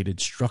created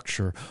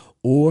structure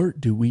or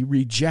do we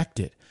reject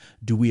it?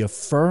 Do we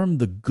affirm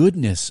the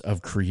goodness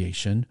of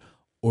creation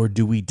or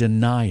do we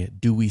deny it?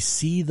 Do we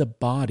see the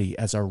body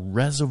as a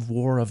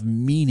reservoir of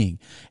meaning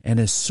and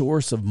a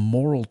source of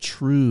moral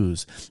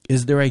truths?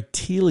 Is there a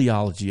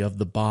teleology of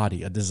the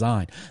body, a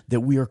design that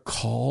we are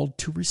called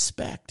to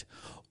respect?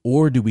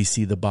 Or do we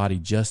see the body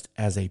just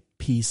as a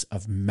piece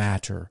of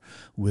matter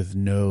with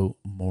no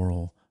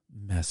moral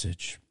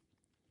message?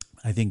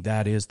 I think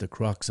that is the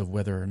crux of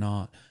whether or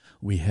not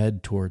we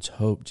head towards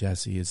hope,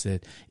 Jesse, is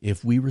that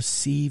if we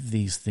receive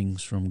these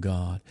things from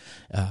God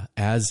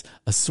as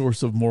a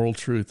source of moral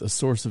truth, a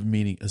source of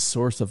meaning, a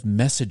source of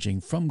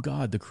messaging from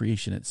God, the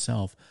creation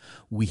itself,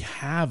 we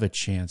have a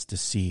chance to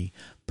see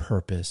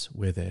purpose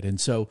with it.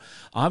 And so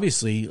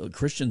obviously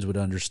Christians would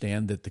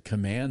understand that the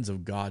commands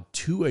of God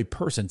to a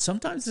person,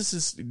 sometimes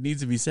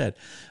needs to be said.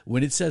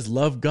 When it says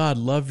love God,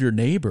 love your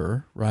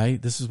neighbor,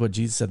 right? This is what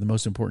Jesus said the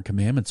most important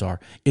commandments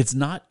are. It's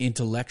not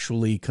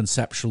intellectually,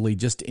 conceptually,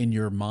 just in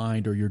your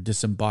mind or your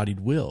disembodied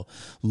will.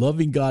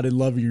 Loving God and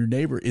loving your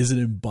neighbor is an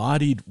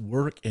embodied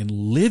work and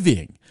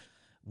living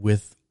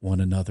with one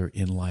another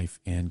in life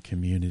and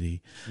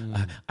community.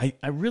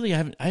 I really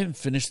haven't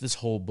finished this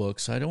whole book,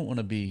 so I don't want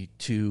to be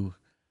too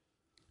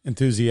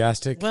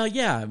enthusiastic. Well,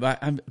 yeah,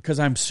 because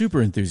I'm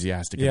super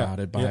enthusiastic about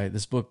it. By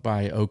this book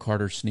by O.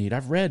 Carter Snead,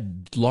 I've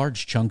read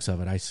large chunks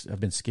of it. I've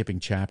been skipping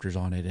chapters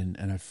on it,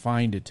 and I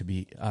find it to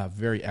be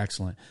very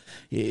excellent.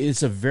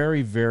 It's a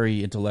very,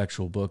 very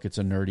intellectual book. It's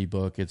a nerdy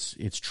book.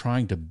 It's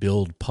trying to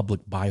build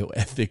public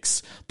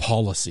bioethics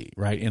policy,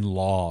 right, and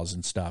laws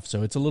and stuff.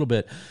 So it's a little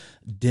bit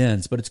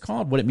dense, but it's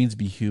called What It Means to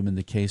Be Human: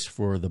 The Case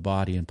for the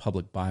Body and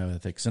Public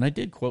Bioethics. And I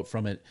did quote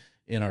from it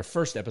in our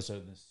first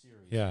episode in this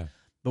series. Yeah.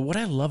 But what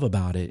I love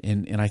about it,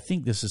 and I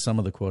think this is some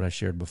of the quote I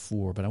shared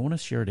before, but I want to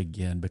share it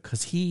again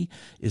because he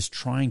is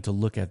trying to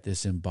look at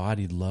this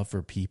embodied love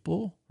for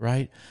people,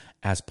 right,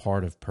 as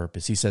part of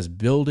purpose. He says,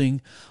 building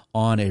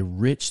on a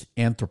rich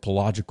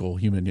anthropological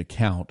human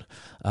account,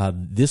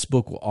 this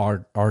book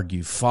will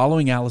argue,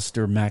 following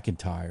Alistair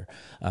McIntyre,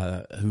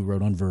 who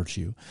wrote on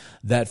virtue,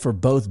 that for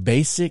both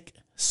basic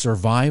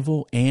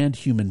survival and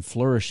human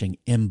flourishing,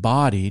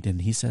 embodied,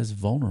 and he says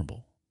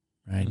vulnerable.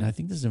 Right. And I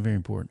think this is very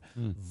important.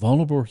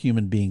 Vulnerable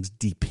human beings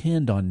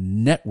depend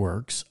on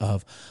networks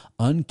of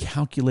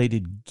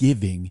uncalculated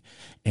giving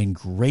and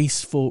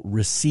graceful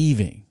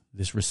receiving,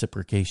 this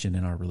reciprocation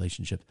in our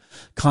relationships,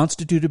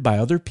 constituted by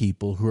other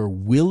people who are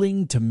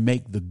willing to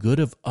make the good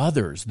of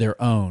others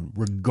their own,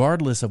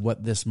 regardless of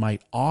what this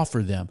might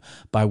offer them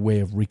by way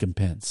of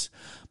recompense.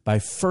 By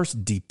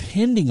first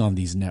depending on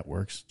these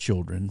networks,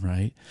 children,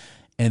 right,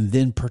 and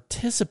then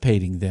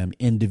participating them,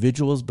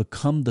 individuals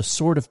become the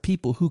sort of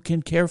people who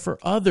can care for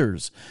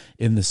others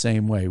in the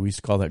same way. We used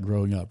to call that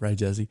growing up, right,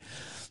 Jesse?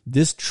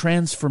 This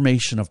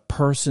transformation of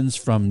persons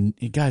from,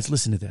 guys,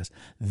 listen to this.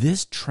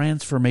 This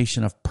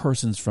transformation of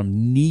persons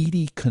from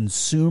needy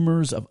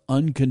consumers of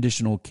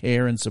unconditional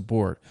care and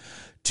support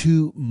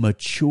to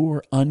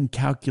mature,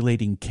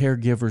 uncalculating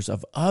caregivers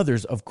of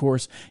others, of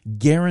course,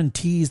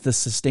 guarantees the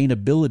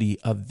sustainability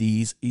of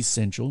these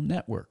essential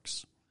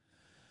networks.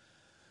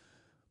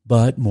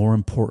 But more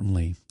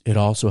importantly, it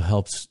also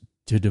helps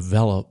to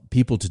develop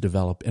people to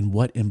develop and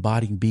what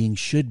embodying beings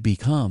should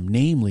become,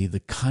 namely the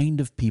kind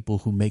of people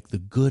who make the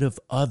good of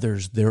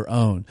others their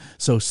own.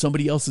 So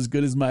somebody else's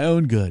good is my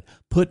own good.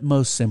 Put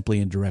most simply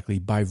and directly,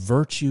 by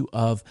virtue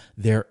of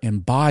their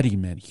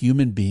embodiment,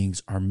 human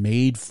beings are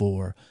made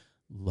for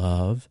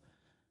love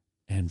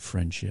and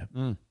friendship.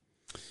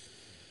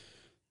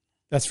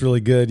 That's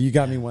really good. You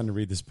got me wanting to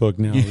read this book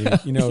now.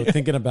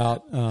 Thinking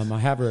about, I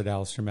have read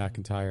Alistair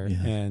McIntyre,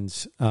 and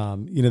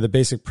the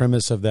basic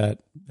premise of that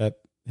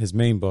his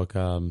main book,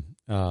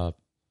 After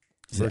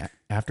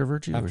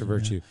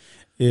Virtue,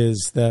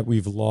 is that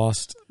we've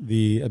lost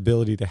the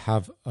ability to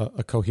have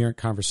a coherent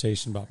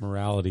conversation about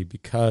morality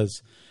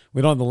because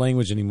we don't have the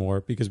language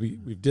anymore, because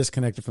we've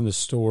disconnected from the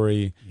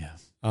story.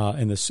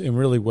 And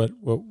really what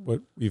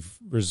we've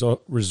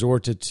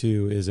resorted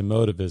to is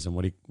emotivism.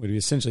 What he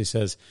essentially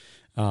says.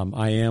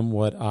 I am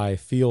what I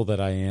feel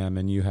that I am,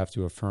 and you have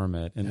to affirm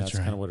it. And that's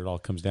right. Kind of what it all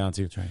comes down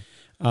to. That's right.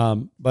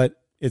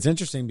 But it's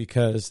interesting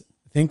because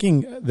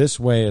thinking this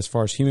way, as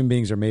far as human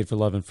beings are made for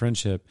love and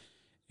friendship,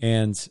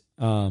 and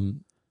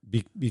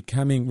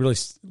becoming really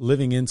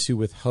living into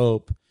with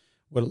hope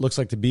what it looks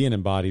like to be an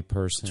embodied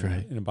person, that's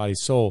right. An embodied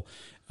soul,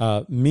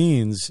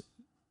 means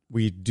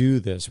we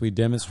do this, we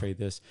demonstrate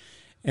this.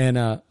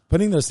 And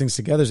putting those things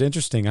together is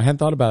interesting. I hadn't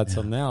thought about it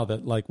till now,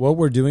 that like what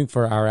we're doing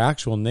for our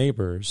actual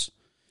neighbors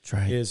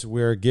is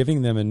we're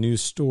giving them a new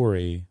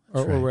story,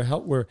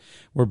 or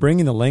we're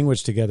bringing the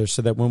language together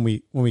so that when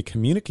we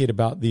communicate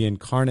about the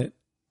incarnate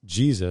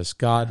Jesus,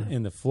 God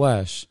in the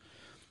flesh,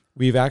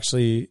 we've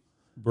actually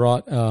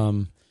brought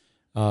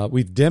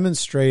we've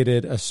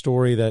demonstrated a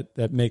story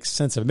that makes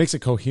sense of it, makes it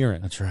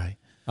coherent. That's right.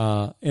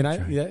 Love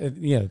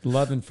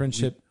and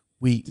friendship.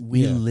 We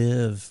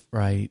live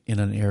right in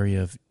an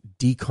area of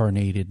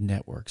decarnated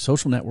networks.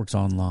 Social networks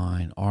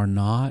online are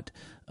not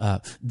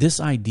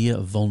this idea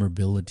of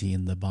vulnerability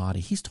in the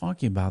body. He's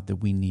talking about that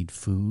we need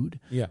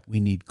food, we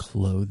need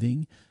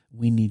clothing,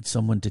 we need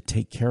someone to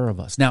take care of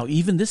us. Now,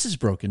 even this is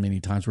broken many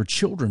times where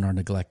children are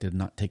neglected and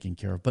not taken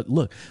care of. But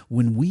look,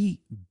 when we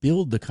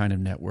build the kind of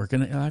network,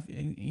 and I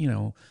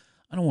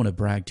don't want to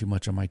brag too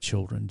much on my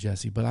children,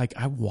 Jesse, but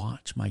I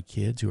watch my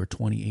kids who are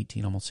 20,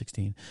 18, almost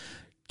 16,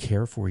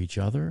 care for each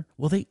other.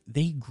 Well,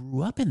 they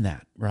grew up in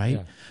that, right?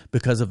 Yeah.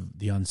 Because of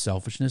the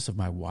unselfishness of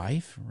my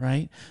wife,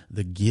 right?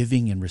 The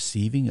giving and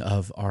receiving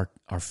of our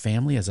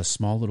family as a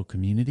small little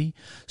community,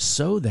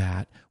 so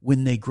that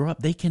when they grow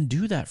up, they can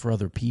do that for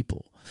other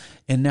people.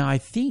 And now I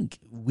think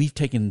we've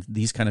taken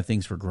these kind of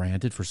things for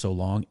granted for so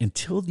long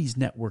until these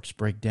networks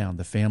break down.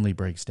 The family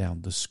breaks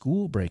down. The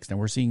school breaks down.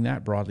 We're seeing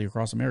that broadly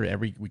across America.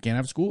 We can't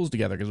have schools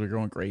together because we're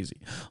going crazy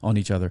on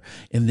each other.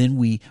 And then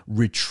we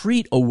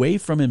retreat away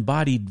from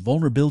embodied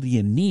vulnerability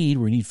and need.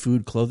 We need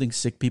food, clothing,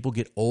 sick people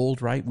get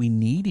old, right? We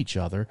need each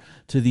other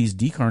to these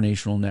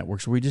decarnational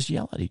networks where we just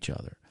yell at each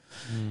other.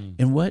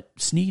 And what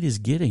Sneed is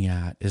getting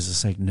at is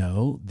it's like,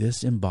 no,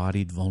 this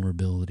embodied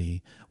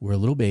vulnerability where a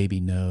little baby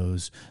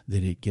knows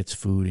that it gets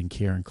food and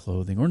care and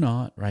clothing or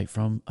not, right,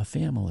 from a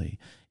family.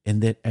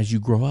 And that as you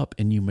grow up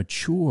and you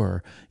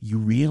mature, you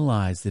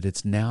realize that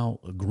it's now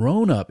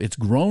grown up, it's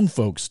grown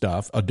folk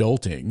stuff,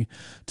 adulting,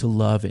 to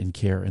love and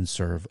care and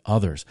serve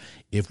others.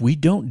 If we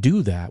don't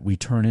do that, we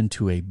turn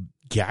into a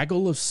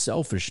gaggle of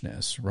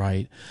selfishness,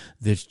 right,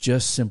 that's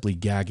just simply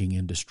gagging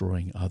and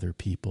destroying other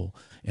people.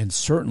 And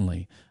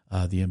certainly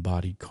the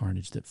embodied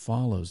carnage that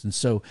follows. And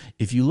so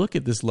if you look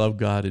at this love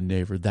God and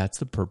neighbor, that's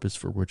the purpose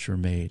for which you're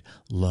made.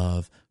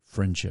 Love,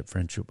 friendship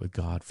with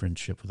God,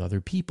 friendship with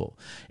other people.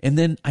 And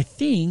then I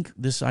think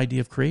this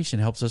idea of creation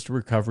helps us to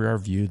recover our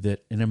view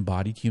that an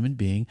embodied human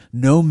being,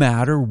 no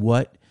matter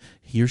what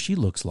he or she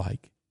looks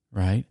like,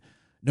 right?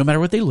 No matter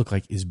what they look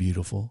like, is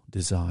beautiful,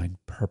 designed,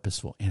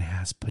 purposeful, and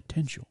has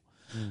potential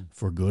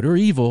for good or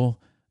evil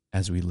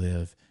as we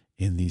live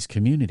in these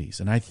communities.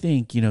 And I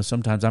think,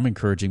 sometimes I'm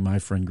encouraging my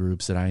friend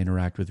groups that I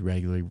interact with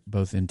regularly,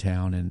 both in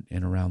town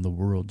and around the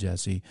world,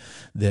 Jesse,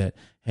 that,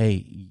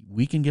 hey,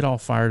 we can get all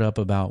fired up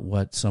about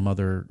what some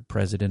other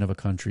president of a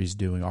country is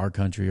doing, our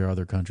country or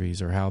other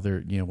countries, or how they're,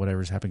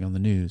 whatever's happening on the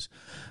news.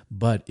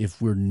 But if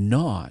we're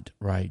not,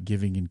 right,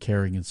 giving and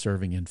caring and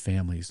serving in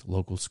families,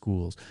 local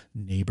schools,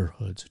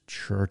 neighborhoods,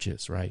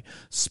 churches, right,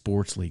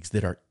 sports leagues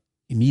that are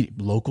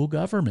immediate local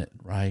government,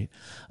 right?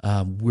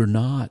 We're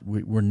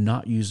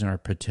not using our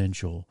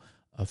potential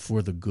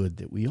for the good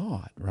that we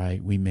ought,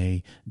 right? We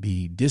may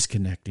be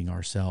disconnecting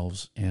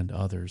ourselves and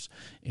others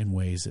in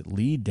ways that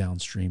lead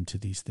downstream to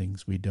these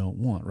things we don't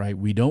want, right?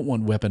 We don't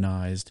want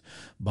weaponized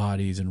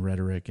bodies and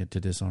rhetoric to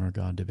dishonor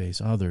God,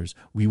 debase others.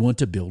 We want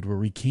to build where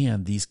we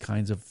can these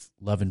kinds of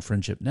love and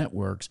friendship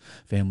networks,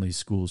 families,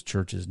 schools,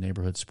 churches,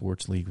 neighborhood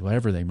sports league,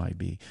 whatever they might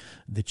be,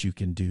 that you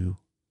can do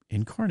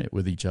incarnate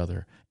with each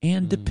other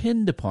and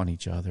depend upon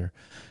each other.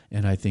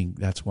 And I think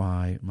that's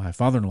why my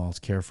father-in-law's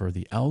care for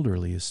the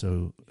elderly is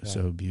so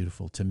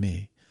beautiful to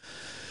me.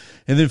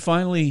 And then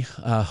finally,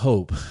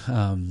 hope.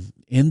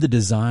 In the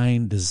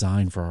design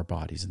for our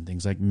bodies and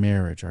things like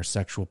marriage, our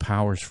sexual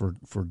powers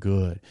for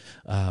good,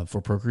 for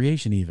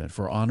procreation even,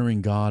 for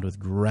honoring God with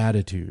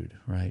gratitude,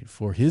 right,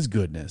 for his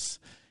goodness,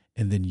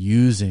 and then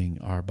using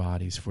our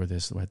bodies for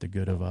this, right, the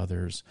good of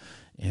others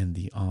and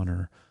the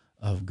honor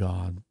of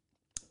God.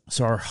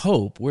 So our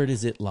hope, where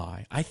does it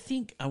lie? I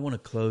think I want to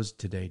close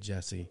today,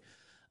 Jesse,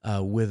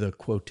 with a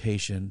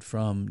quotation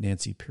from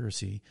Nancy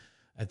Pearcey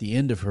at the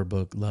end of her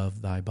book,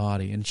 Love Thy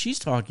Body. And she's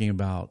talking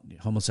about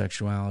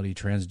homosexuality,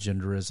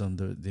 transgenderism,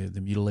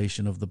 the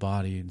mutilation of the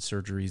body and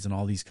surgeries and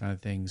all these kind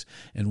of things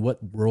and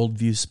what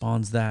worldview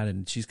spawns that.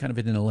 And she's kind of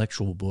an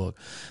intellectual book.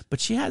 But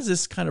she has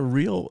this kind of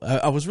real,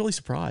 I was really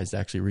surprised to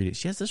actually read it.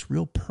 She has this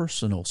real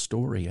personal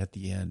story at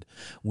the end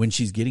when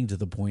she's getting to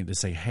the point to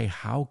say, hey,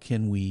 how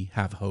can we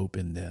have hope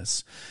in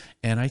this?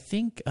 And I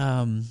think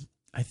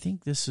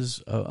this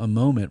is a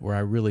moment where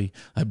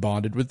I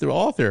bonded with the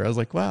author. I was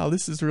like, wow,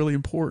 this is really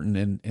important.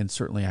 And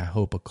certainly I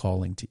hope a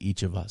calling to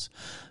each of us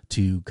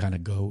to kind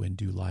of go and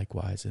do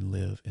likewise and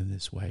live in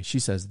this way. She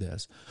says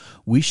this: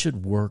 we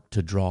should work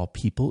to draw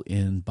people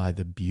in by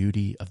the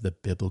beauty of the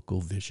biblical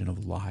vision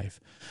of life.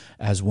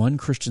 As one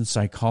Christian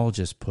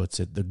psychologist puts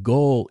it, the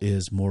goal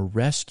is more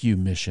rescue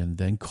mission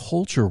than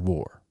culture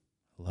war.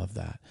 Love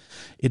that.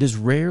 It is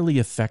rarely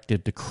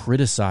effective to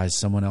criticize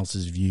someone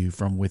else's view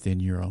from within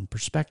your own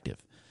perspective.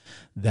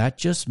 That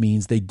just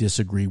means they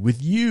disagree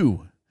with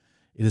you.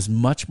 It is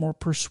much more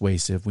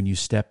persuasive when you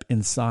step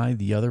inside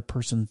the other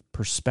person's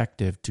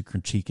perspective to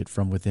critique it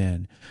from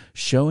within,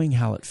 showing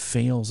how it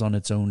fails on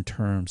its own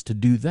terms. To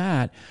do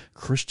that,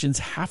 Christians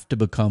have to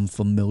become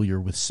familiar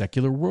with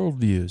secular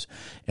worldviews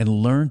and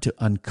learn to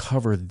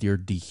uncover their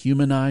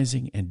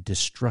dehumanizing and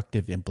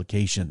destructive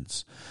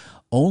implications.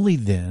 Only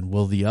then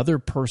will the other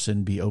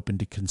person be open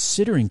to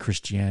considering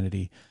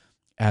Christianity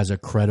as a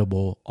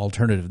credible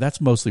alternative.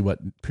 That's mostly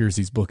what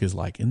Pearcey's book is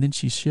like. And then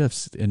she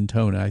shifts in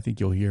tone, and I think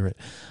you'll hear it,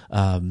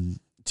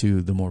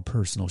 to the more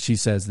personal. She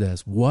says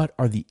this: what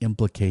are the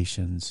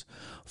implications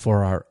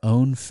for our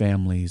own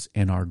families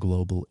and our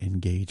global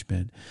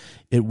engagement?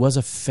 It was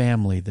a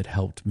family that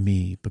helped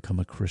me become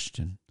a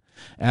Christian.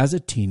 As a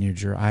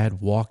teenager, I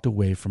had walked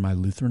away from my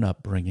Lutheran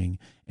upbringing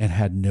and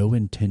had no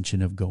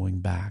intention of going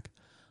back.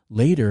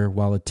 Later,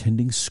 while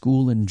attending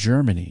school in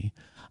Germany,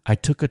 I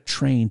took a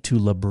train to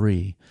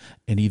L'Abri,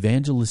 an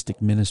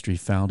evangelistic ministry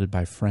founded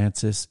by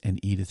Francis and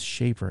Edith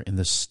Schaefer in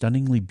the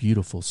stunningly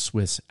beautiful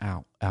Swiss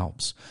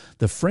Alps.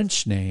 The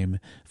French name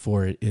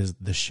for it is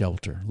The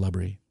Shelter,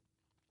 L'Abri.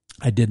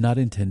 I did not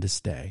intend to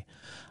stay.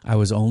 I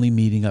was only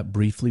meeting up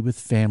briefly with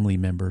family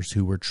members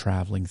who were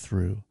traveling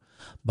through.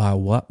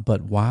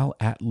 But while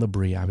at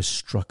L'Abri, I was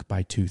struck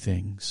by two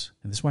things.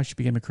 And this is why she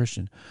became a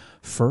Christian.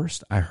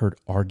 First, I heard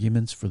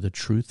arguments for the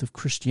truth of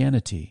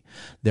Christianity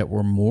that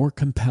were more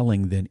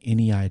compelling than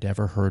any I had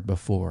ever heard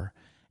before.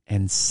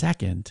 And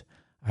second,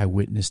 I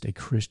witnessed a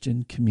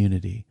Christian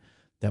community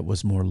that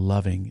was more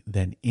loving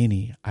than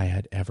any I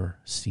had ever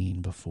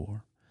seen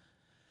before.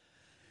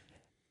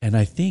 And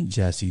I think,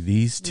 Jesse,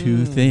 these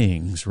two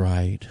things,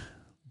 right?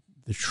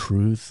 The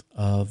truth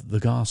of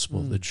the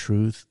gospel, the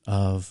truth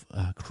of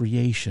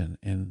creation,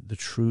 and the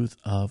truth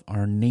of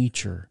our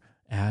nature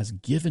as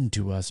given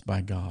to us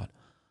by God,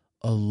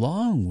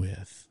 along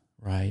with,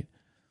 right,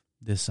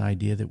 this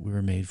idea that we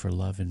were made for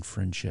love and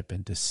friendship,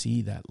 and to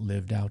see that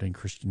lived out in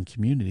Christian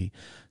community,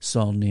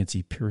 saw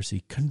Nancy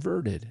Pearcey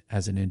converted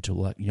as an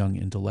young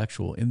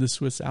intellectual in the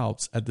Swiss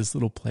Alps at this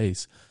little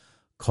place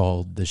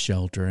called The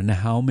Shelter. And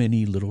how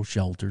many little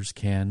shelters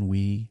can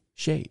we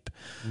shape.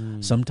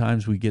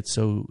 Sometimes we get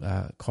so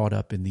caught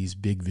up in these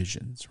big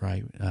visions,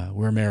 right?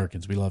 We're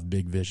Americans. We love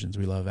big visions.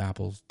 We love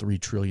Apple's $3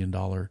 trillion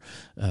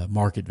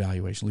market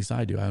valuation. At least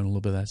I do. I own a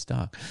little bit of that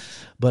stock.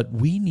 But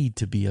we need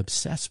to be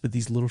obsessed with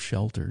these little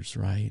shelters,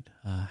 right?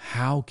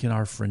 How can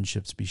our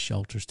friendships be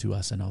shelters to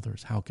us and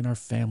others? How can our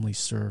families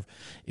serve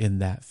in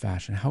that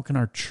fashion? How can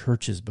our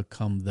churches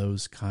become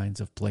those kinds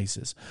of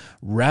places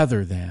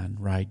rather than,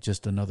 right,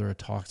 just another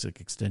toxic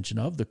extension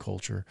of the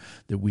culture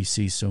that we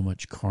see so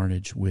much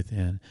carnage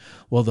within?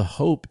 Well, the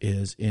hope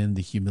is in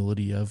the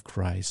humility of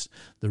Christ,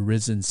 the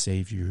risen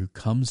Savior who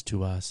comes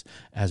to us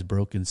as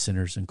broken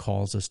sinners and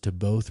calls us to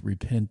both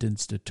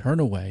repentance, to turn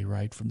away,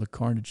 right, from the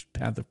carnage,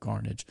 path of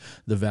carnage,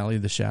 the valley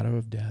of the shadow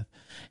of death,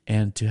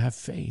 and to have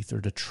faith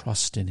or to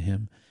trust in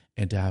him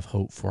and to have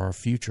hope for our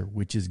future,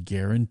 which is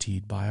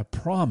guaranteed by a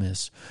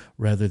promise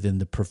rather than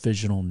the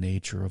provisional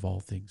nature of all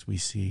things we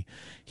see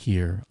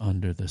here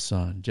under the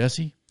sun.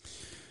 Jesse?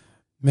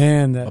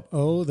 Man,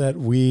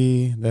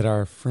 that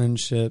our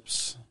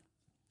friendships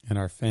and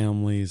our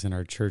families and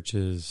our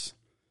churches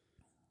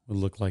would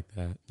look like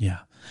that. Yeah.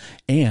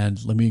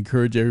 And let me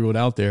encourage everyone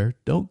out there,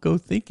 don't go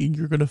thinking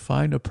you're going to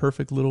find a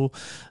perfect little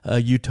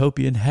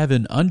utopian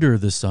heaven under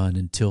the sun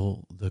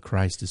until the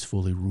Christ is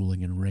fully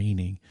ruling and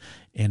reigning,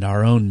 and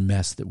our own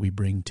mess that we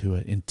bring to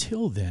it.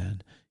 Until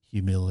then,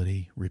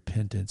 humility,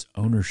 repentance,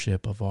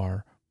 ownership of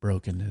our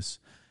brokenness,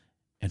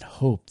 and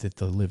hope that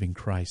the living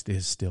Christ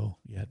is still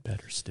yet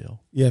better still.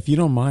 Yeah, if you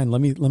don't mind,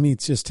 let me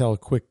just tell a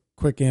quick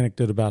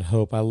anecdote about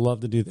hope. I love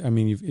to do. I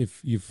mean,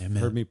 if you've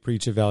heard me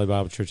preach at Valley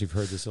Bible Church, you've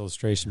heard this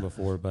illustration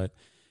before. But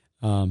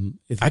I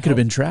could have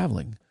been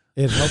traveling.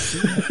 It helps.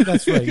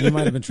 That's right. You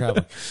might have been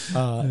traveling.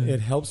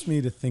 It helps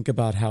me to think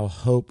about how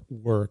hope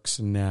works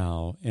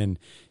now, and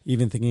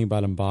even thinking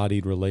about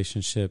embodied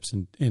relationships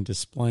and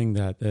displaying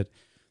that.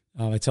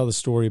 I tell the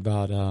story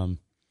about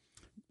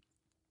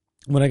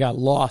when I got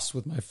lost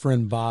with my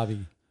friend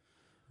Bobby.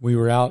 We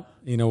were out.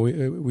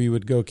 We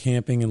would go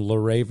camping in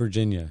Luray,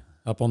 Virginia,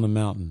 up on the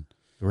mountain.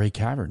 Luray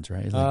Caverns,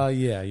 right?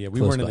 Yeah.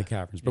 We weren't in the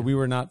caverns, but we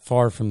were not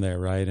far from there,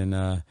 right?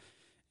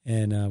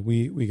 And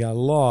we got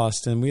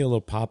lost, and we had a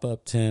little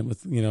pop-up tent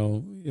with,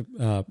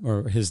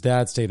 or his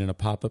dad stayed in a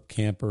pop-up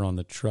camper on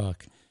the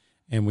truck,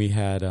 and we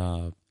had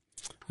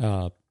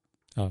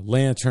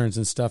lanterns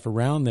and stuff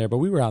around there, but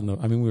we were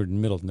we were in the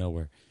middle of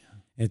nowhere.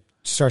 It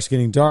starts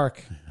getting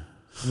dark,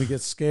 and we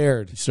get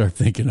scared. You start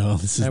thinking,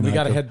 this is and we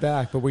got to head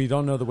back, but we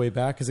don't know the way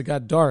back because it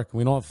got dark.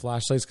 We don't have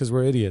flashlights because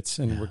we're idiots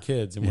and we're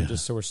kids, and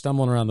we're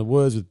stumbling around the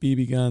woods with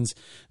BB guns,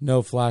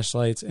 no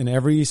flashlights, and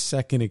every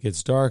second it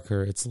gets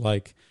darker, it's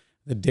like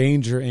the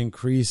danger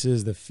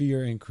increases, the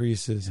fear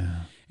increases,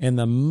 and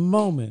the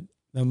moment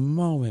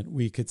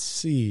we could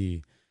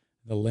see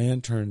the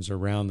lanterns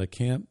around the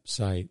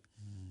campsite,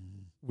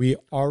 we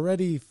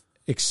already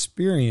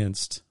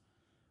experienced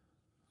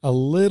a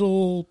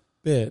little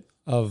bit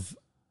of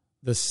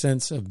the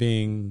sense of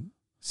being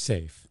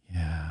safe.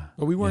 Yeah.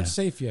 But we weren't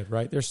safe yet,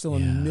 right? There's still a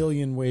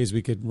million ways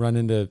we could run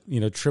into,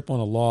 trip on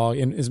a log.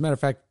 And as a matter of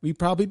fact, we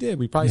probably did.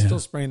 We probably still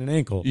sprained an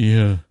ankle.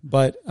 Yeah.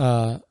 But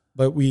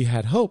we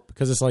had hope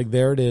because it's like,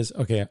 there it is.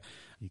 Okay.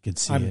 You can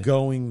see I'm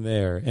going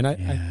there. And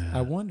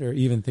I wonder,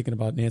 even thinking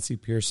about Nancy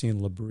Piercy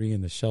and Labrie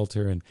and the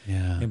shelter and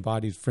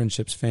embodied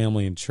friendships,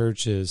 family and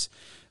churches,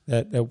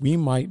 that we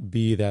might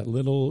be that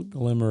little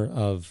glimmer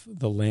of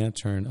the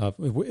lantern,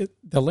 the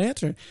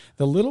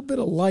little bit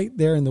of light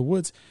there in the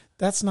woods.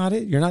 That's not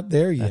it. You're not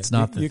there yet. That's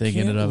not the thing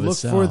in and of itself.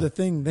 itself. Look for the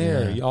thing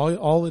there. Yeah.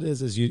 All it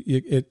is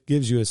it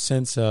gives you a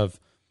sense of,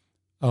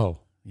 we're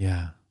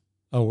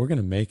going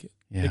to make it.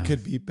 Yeah. It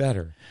could be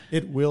better.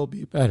 It will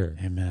be better.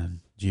 Amen.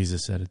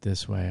 Jesus said it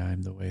this way, I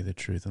am the way, the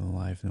truth, and the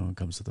life. No one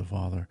comes to the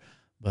Father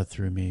but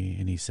through me.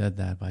 And he said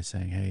that by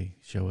saying, hey,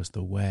 show us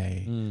the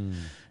way.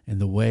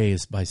 And the way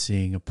is by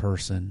seeing a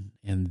person.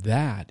 And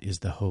that is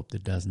the hope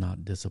that does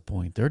not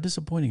disappoint. There are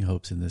disappointing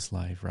hopes in this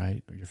life,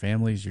 right? Your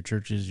families, your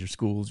churches, your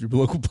schools, your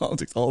local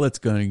politics, all that's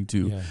going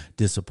to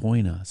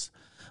disappoint us.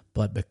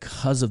 But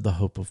because of the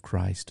hope of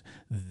Christ,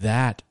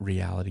 that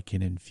reality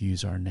can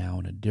infuse our now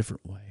in a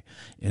different way,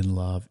 in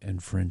love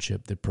and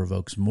friendship that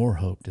provokes more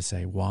hope to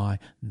say, why?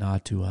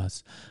 Not to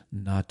us,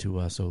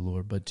 O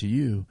Lord, but to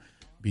you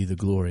be the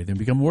glory. Then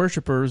become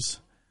worshipers,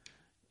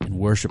 and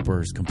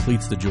worshipers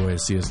completes the joy,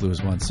 as C.S.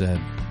 Lewis once said.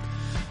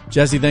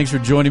 Jesse, thanks for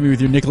joining me with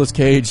your Nicolas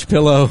Cage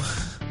pillow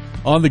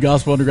on the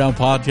Gospel Underground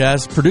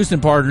podcast, produced in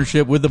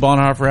partnership with the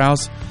Bonhoeffer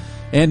House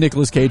and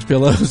Nicolas Cage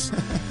pillows.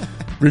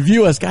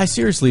 Review us. Guys,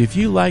 seriously, if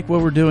you like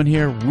what we're doing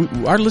here,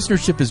 our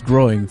listenership is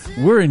growing.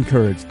 We're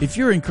encouraged. If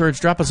you're encouraged,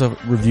 drop us a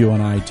review on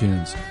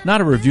iTunes.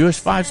 Not a review, it's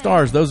 5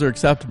 stars. Those are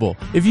acceptable.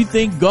 If you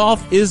think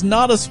golf is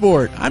not a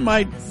sport, I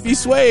might be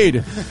swayed.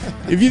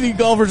 If you think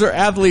golfers are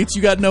athletes,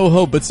 you got no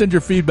hope, but send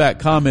your feedback,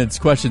 comments,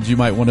 questions you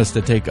might want us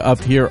to take up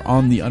here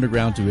on the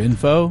Underground to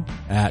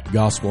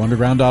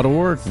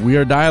info@gospelunderground.org. We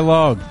are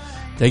dialogue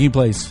taking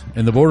place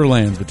in the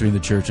borderlands between the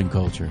church and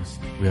culture.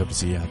 We hope to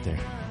see you out there.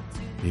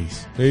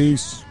 Peace.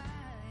 Peace.